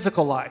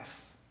physical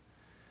life,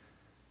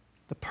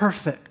 the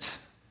perfect,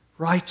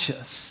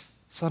 righteous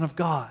Son of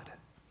God,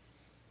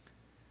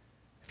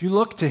 if you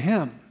look to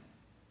him,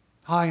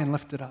 high and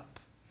lifted up,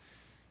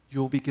 you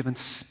will be given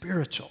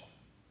spiritual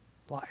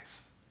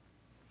life.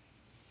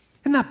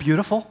 Isn't that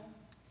beautiful?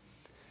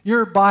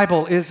 Your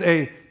Bible is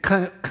a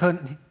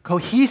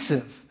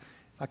cohesive,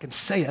 if I can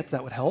say it,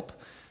 that would help.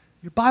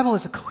 Your Bible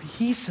is a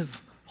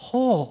cohesive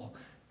whole,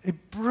 a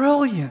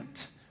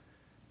brilliant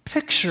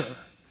picture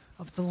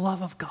of the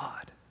love of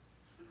God.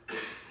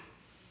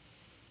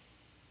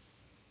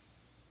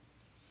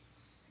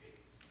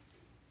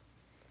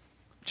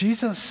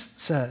 Jesus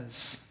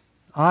says,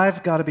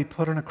 I've got to be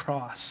put on a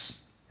cross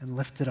and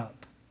lifted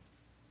up.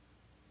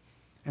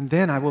 And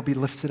then I will be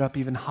lifted up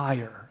even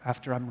higher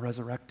after I'm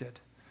resurrected.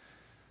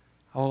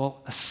 I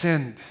will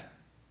ascend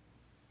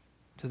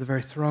to the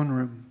very throne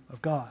room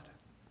of God.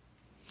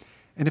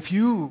 And if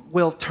you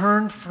will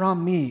turn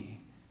from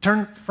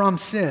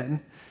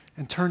sin,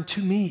 and turn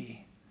to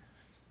me,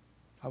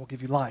 I will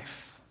give you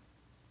life.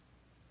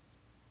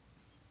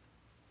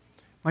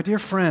 My dear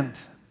friend,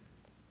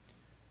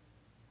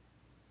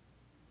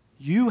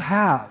 you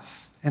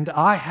have, and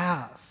I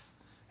have,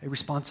 a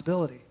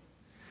responsibility.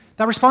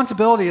 That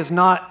responsibility is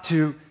not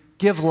to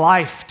give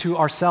life to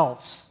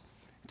ourselves.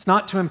 It's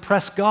not to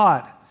impress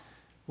God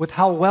with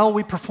how well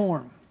we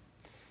perform.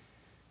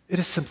 It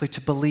is simply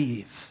to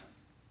believe.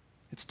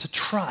 It's to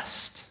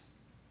trust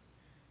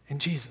in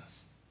Jesus.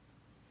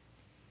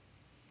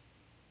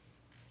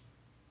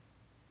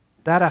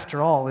 That,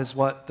 after all, is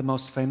what the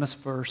most famous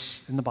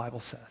verse in the Bible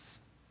says.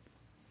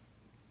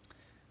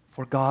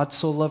 For God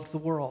so loved the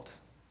world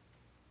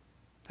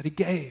that he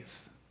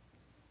gave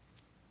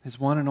his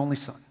one and only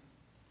Son,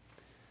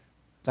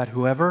 that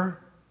whoever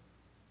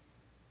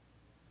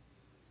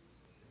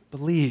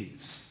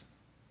believes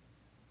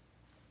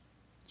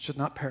should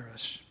not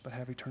perish, but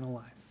have eternal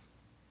life.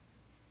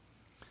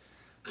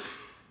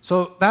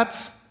 So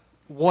that's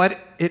what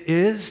it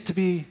is to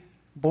be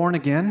born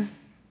again.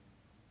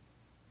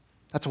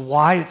 That's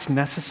why it's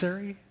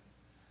necessary.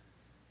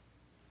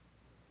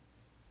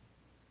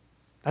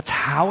 That's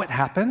how it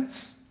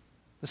happens.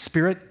 The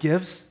Spirit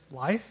gives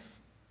life.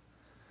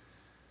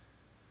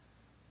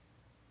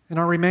 In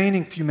our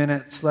remaining few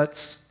minutes,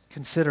 let's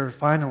consider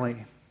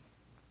finally,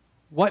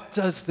 what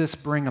does this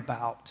bring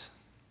about?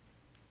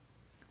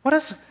 What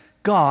does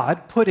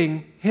God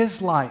putting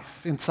his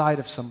life inside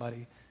of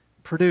somebody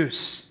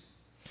produce?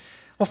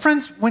 Well,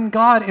 friends, when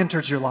God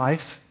enters your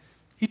life,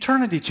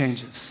 eternity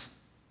changes.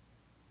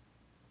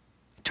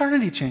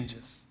 Eternity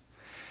changes.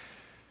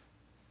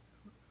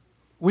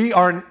 We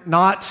are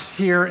not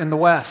here in the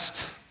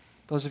West.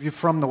 Those of you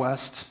from the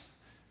West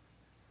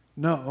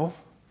know.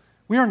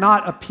 We are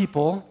not a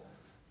people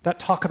that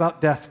talk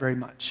about death very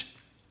much.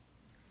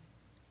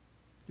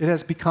 It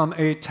has become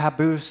a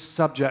taboo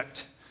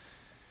subject.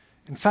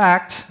 In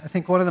fact, I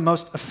think one of the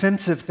most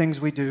offensive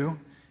things we do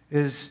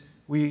is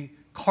we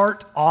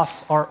cart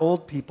off our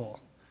old people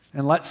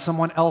and let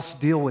someone else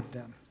deal with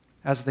them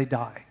as they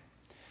die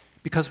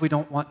because we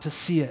don't want to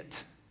see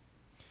it.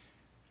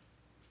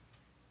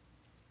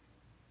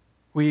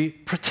 We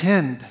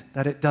pretend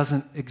that it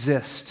doesn't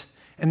exist.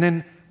 And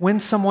then when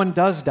someone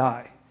does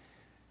die,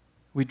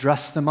 we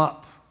dress them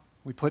up.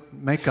 We put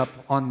makeup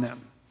on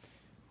them.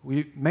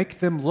 We make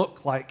them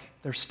look like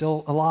they're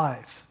still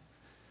alive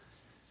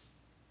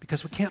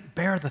because we can't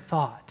bear the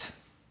thought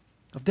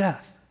of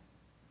death.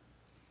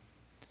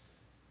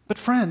 But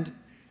friend,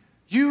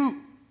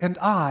 you and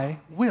I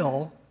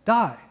will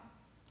die.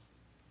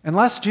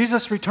 Unless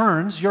Jesus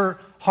returns, your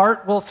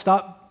heart will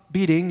stop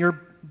beating, your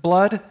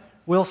blood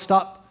will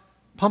stop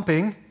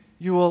pumping,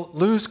 you will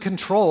lose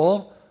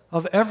control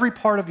of every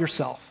part of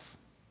yourself.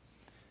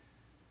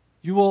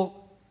 You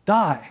will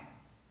die.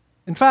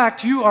 In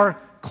fact, you are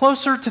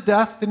closer to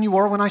death than you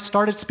were when I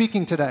started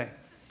speaking today.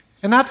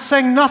 And that's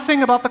saying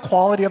nothing about the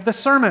quality of this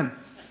sermon.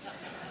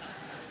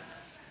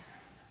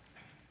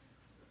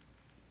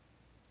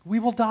 We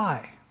will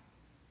die.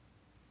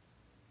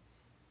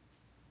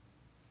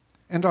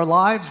 And our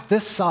lives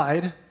this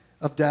side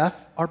of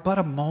death are but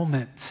a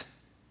moment.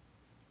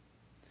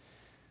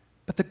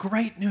 But the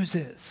great news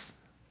is,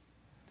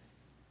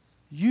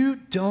 you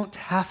don't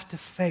have to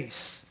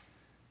face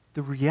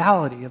the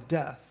reality of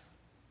death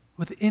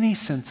with any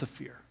sense of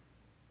fear.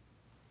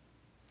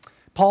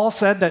 Paul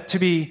said that to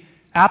be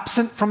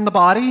absent from the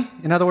body,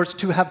 in other words,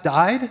 to have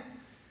died,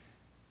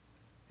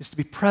 is to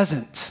be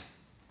present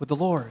with the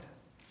Lord.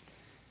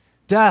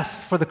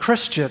 Death for the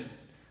Christian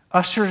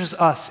ushers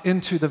us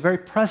into the very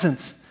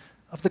presence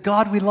of the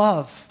God we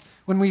love,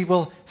 when we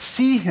will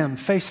see him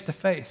face to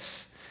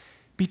face,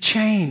 be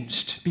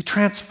changed, be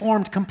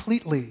transformed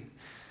completely.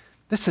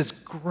 This is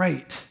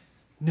great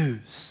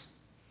news.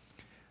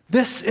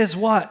 This is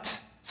what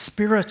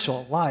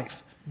spiritual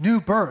life, new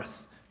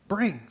birth,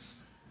 brings.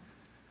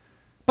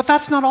 But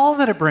that's not all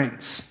that it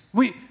brings.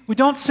 We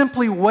don't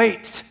simply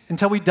wait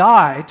until we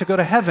die to go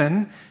to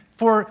heaven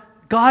for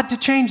God to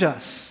change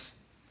us.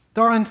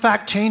 There are, in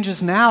fact,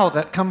 changes now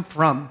that come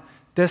from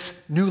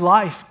this new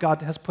life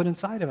God has put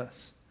inside of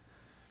us.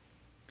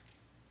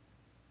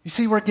 You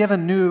see, we're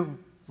given new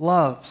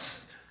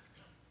loves.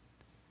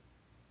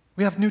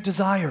 We have new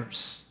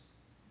desires.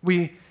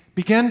 We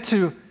begin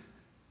to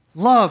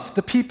love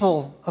the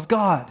people of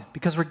God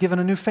because we're given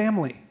a new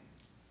family.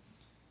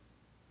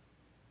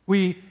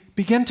 We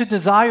begin to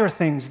desire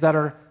things that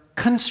are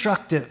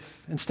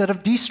constructive instead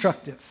of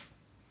destructive.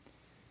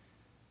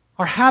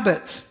 Our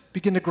habits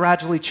begin to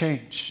gradually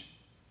change.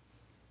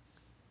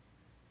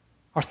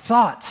 Our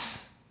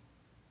thoughts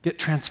get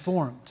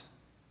transformed.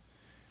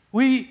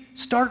 We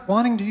start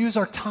wanting to use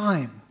our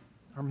time,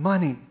 our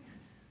money,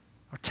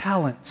 our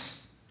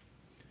talents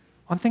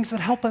on things that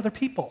help other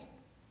people.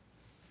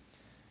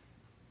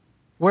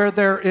 Where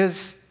there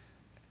is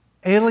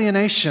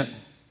alienation,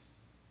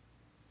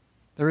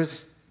 there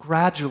is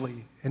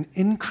gradually an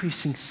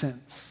increasing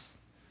sense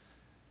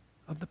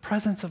of the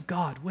presence of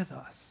God with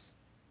us.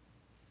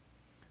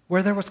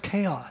 Where there was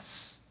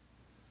chaos,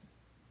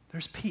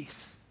 there's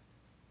peace.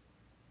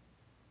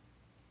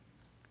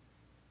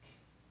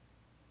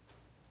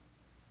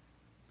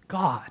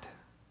 God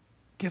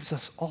gives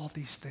us all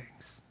these things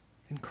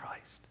in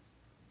Christ.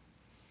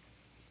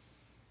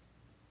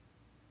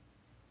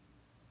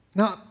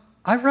 Now,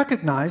 I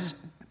recognize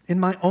in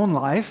my own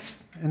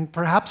life, and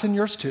perhaps in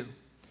yours too,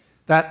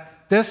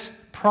 that this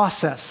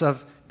process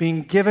of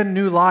being given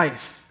new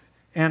life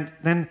and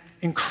then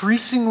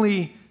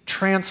increasingly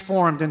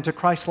transformed into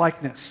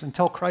Christ-likeness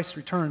until Christ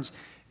returns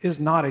is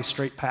not a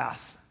straight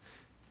path.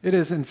 It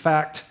is, in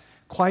fact,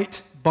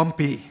 quite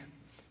bumpy,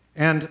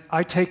 and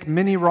I take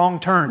many wrong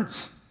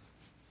turns.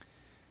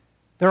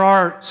 There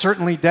are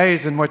certainly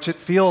days in which it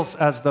feels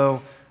as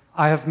though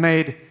I have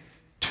made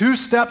 2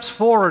 steps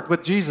forward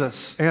with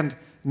Jesus and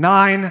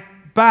 9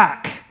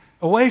 back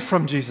away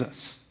from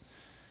Jesus.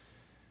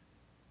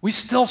 We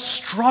still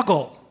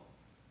struggle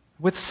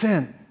with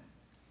sin.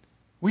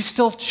 We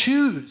still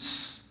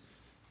choose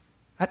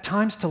at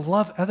times to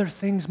love other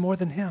things more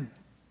than Him.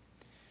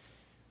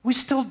 We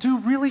still do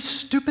really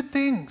stupid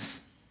things.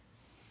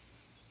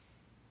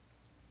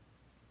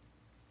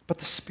 But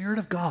the Spirit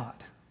of God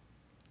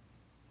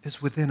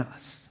is within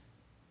us.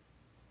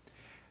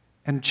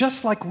 And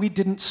just like we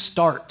didn't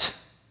start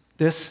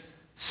this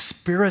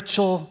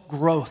spiritual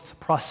growth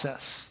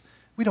process,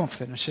 we don't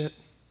finish it.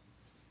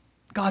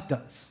 God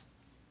does.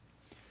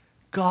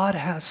 God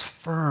has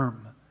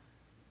firm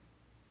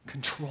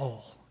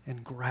control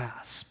and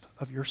grasp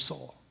of your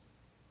soul.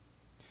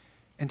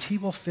 And He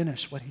will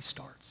finish what He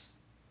starts.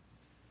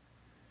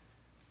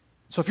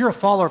 So if you're a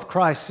follower of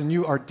Christ and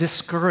you are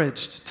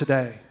discouraged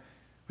today,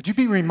 would you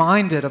be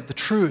reminded of the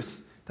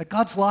truth that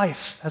God's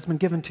life has been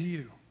given to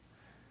you?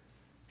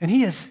 And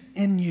He is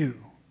in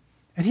you.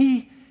 And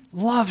He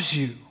loves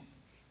you.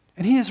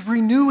 And He is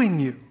renewing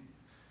you.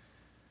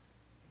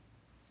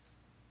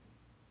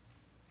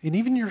 And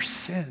even your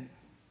sin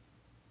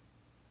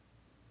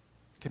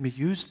can be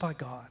used by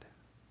God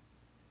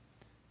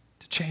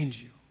to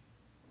change you.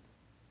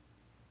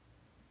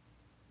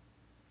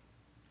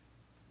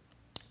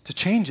 To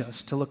change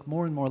us to look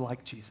more and more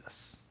like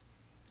Jesus.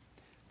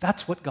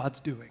 That's what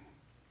God's doing.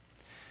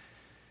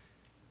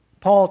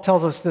 Paul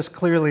tells us this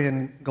clearly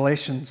in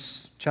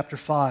Galatians chapter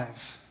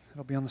 5.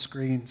 It'll be on the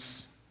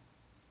screens.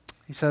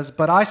 He says,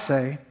 "But I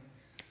say,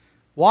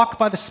 walk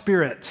by the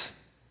Spirit,"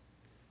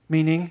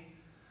 meaning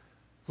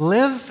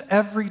live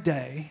every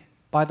day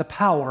by the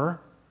power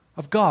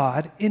of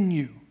God in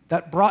you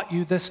that brought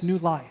you this new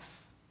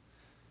life.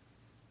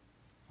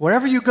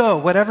 Wherever you go,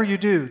 whatever you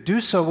do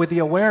so with the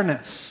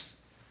awareness,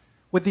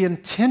 with the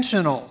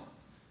intentional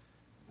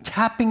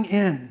tapping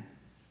in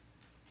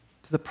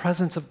to the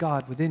presence of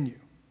God within you.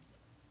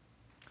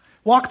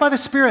 Walk by the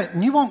Spirit,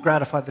 and you won't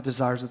gratify the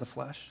desires of the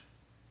flesh.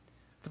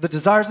 For the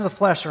desires of the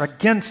flesh are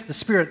against the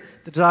Spirit.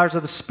 The desires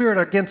of the Spirit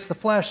are against the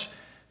flesh,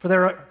 for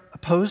they're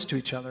opposed to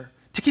each other,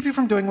 to keep you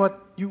from doing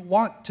what you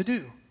want to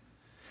do.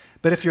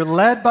 But if you're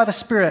led by the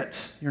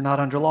Spirit, you're not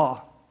under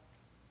law.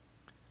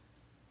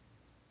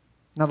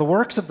 Now the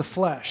works of the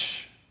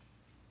flesh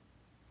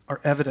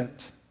are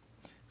evident: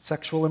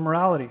 sexual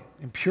immorality,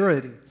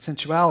 impurity,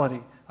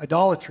 sensuality,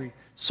 idolatry,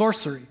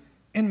 sorcery,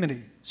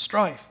 enmity,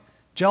 strife,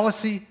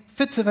 jealousy,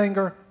 fits of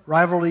anger,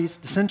 rivalries,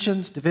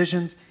 dissensions,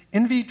 divisions,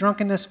 envy,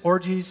 drunkenness,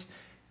 orgies,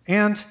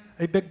 and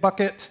a big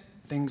bucket,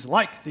 things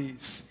like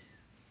these.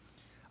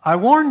 I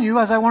warn you,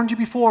 as I warned you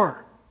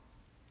before,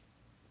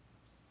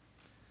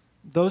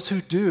 those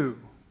who do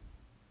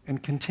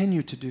and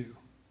continue to do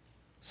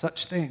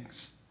such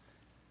things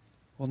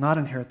will not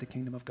inherit the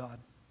kingdom of God.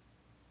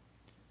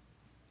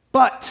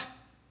 But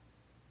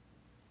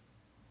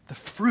the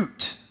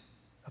fruit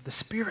of the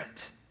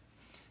Spirit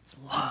is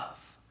love,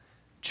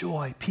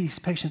 joy, peace,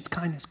 patience,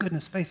 kindness,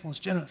 goodness, faithfulness,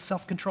 gentleness,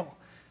 self-control.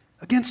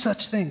 Against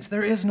such things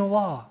there is no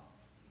law.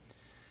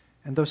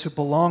 And those who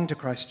belong to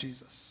Christ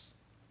Jesus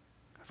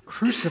have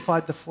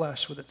crucified the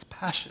flesh with its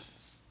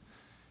passions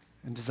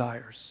and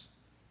desires.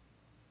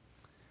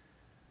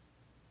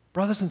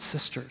 Brothers and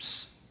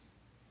sisters,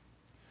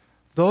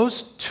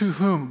 those to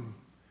whom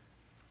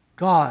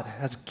God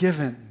has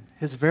given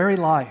His very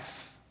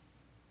life,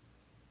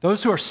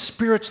 those who are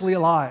spiritually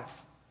alive,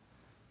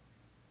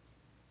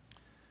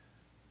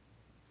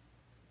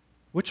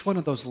 which one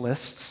of those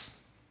lists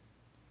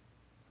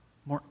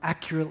more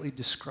accurately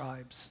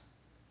describes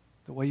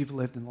the way you've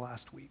lived in the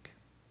last week?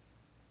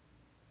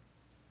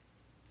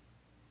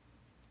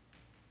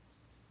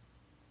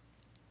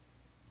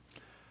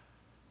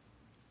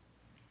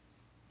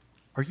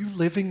 Are you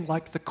living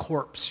like the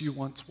corpse you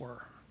once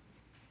were?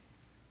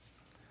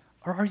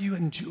 Or are you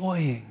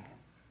enjoying,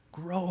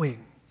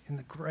 growing in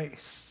the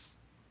grace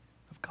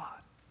of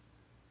God?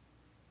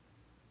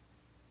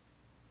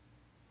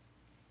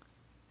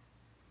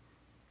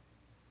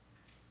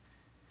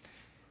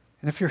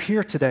 And if you're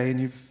here today and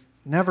you've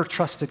never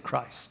trusted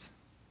Christ,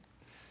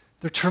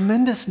 the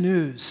tremendous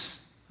news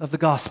of the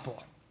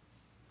gospel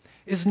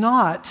is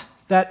not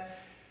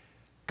that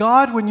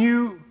God, when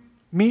you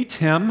meet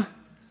Him,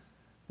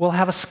 will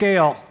have a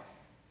scale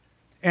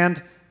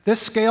And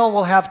this scale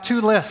will have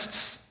two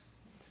lists.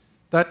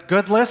 That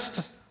good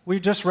list we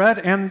just read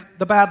and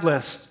the bad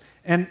list.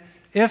 And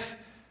if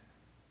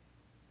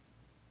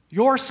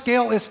your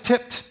scale is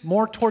tipped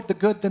more toward the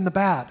good than the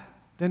bad,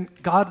 then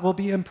God will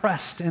be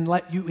impressed and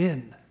let you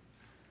in.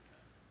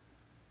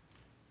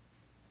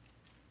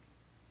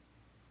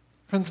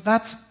 Friends,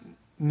 that's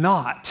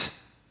not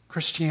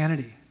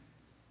Christianity.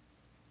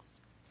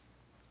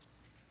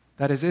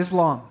 That is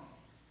Islam.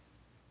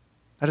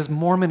 That is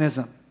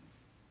Mormonism.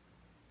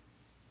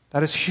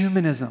 That is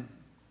humanism.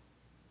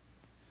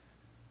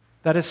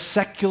 That is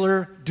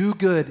secular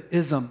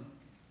do-goodism.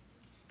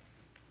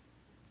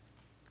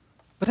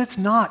 But it's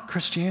not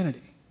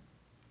Christianity.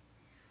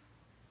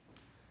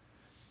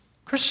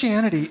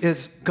 Christianity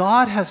is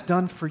God has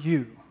done for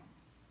you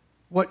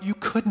what you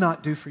could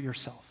not do for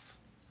yourself.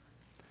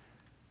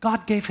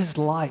 God gave his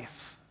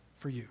life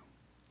for you.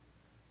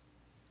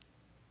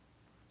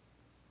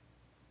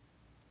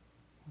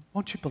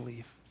 Won't you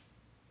believe?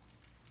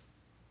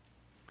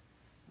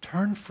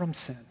 Turn from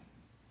sin.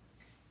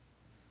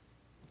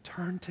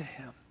 Turn to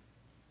him.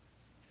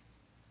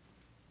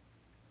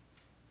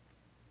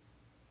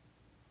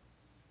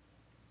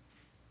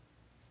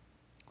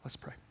 Let's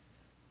pray.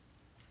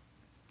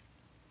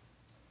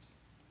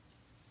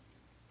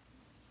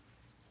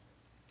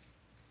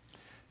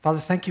 Father,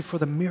 thank you for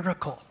the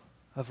miracle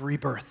of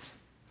rebirth.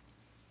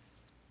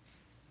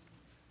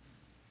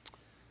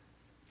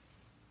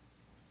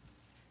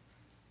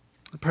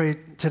 I pray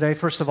today,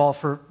 first of all,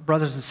 for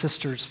brothers and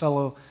sisters,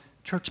 fellow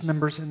church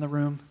members in the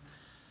room.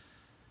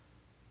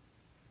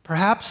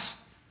 Perhaps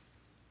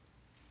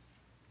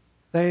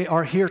they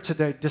are here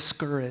today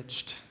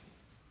discouraged,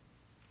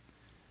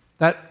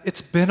 that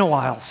it's been a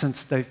while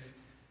since they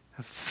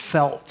have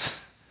felt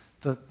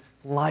the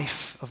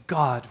life of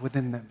God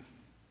within them.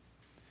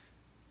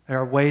 They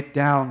are weighed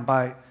down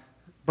by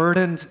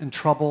burdens and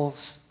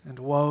troubles and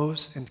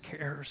woes and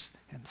cares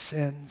and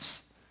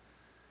sins.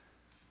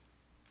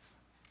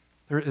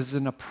 There is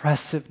an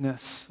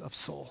oppressiveness of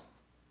soul.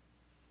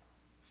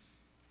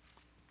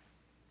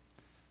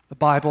 The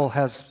Bible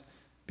has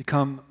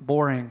become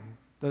boring.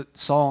 The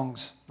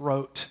songs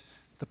rote,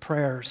 the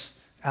prayers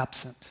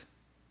absent.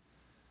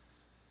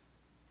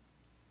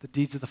 The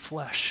deeds of the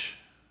flesh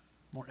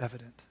more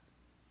evident.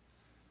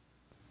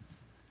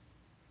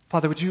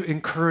 Father, would you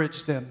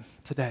encourage them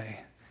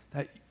today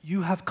that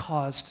you have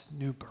caused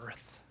new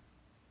birth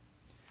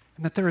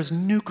and that there is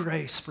new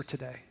grace for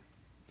today.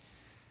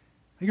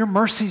 Your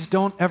mercies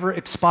don't ever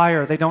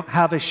expire. They don't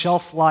have a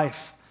shelf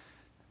life.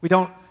 We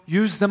don't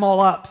use them all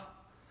up.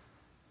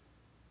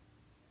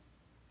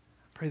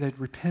 I pray they'd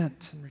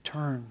repent and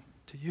return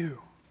to you.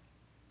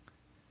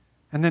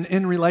 And then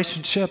in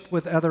relationship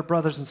with other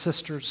brothers and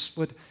sisters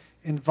would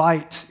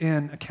invite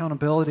in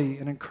accountability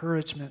and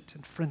encouragement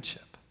and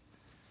friendship.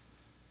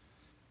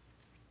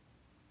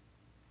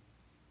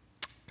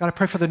 God, I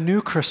pray for the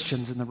new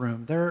Christians in the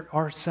room. There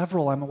are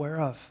several I'm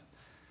aware of.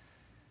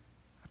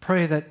 I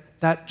pray that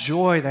that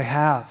joy they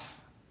have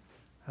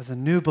as a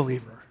new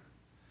believer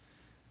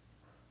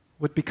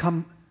would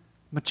become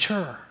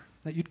mature,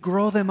 that you'd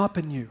grow them up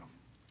in you,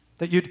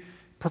 that you'd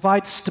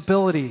provide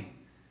stability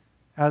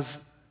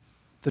as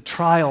the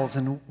trials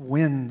and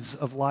winds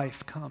of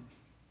life come.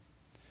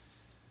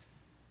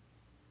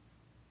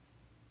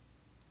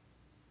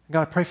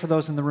 God, I pray for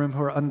those in the room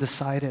who are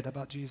undecided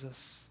about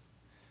Jesus.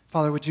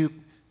 Father, would you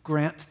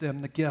grant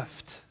them the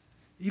gift,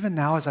 even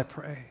now as I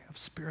pray, of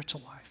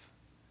spiritual life?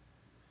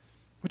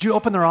 Would you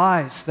open their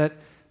eyes that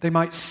they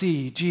might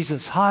see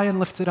Jesus high and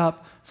lifted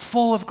up,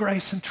 full of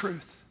grace and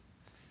truth?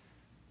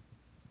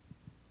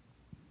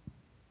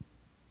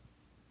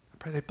 I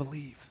pray they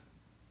believe.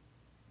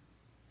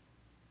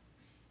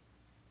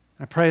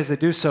 I pray as they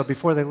do so,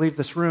 before they leave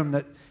this room,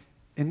 that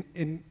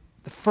in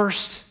the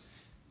first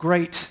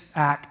great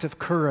act of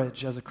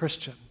courage as a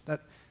Christian,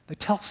 that they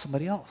tell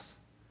somebody else,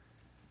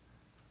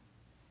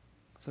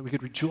 so we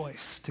could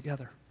rejoice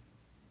together.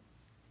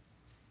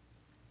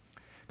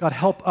 God,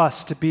 help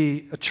us to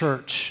be a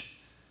church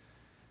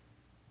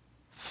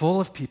full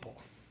of people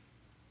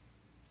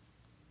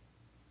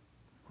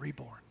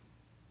reborn,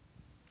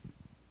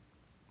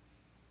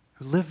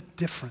 who live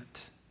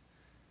different,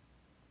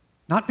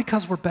 not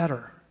because we're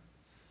better,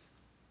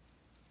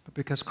 but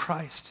because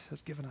Christ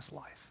has given us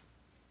life.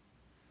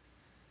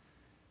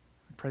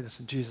 I pray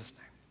this in Jesus'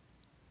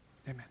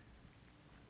 name. Amen.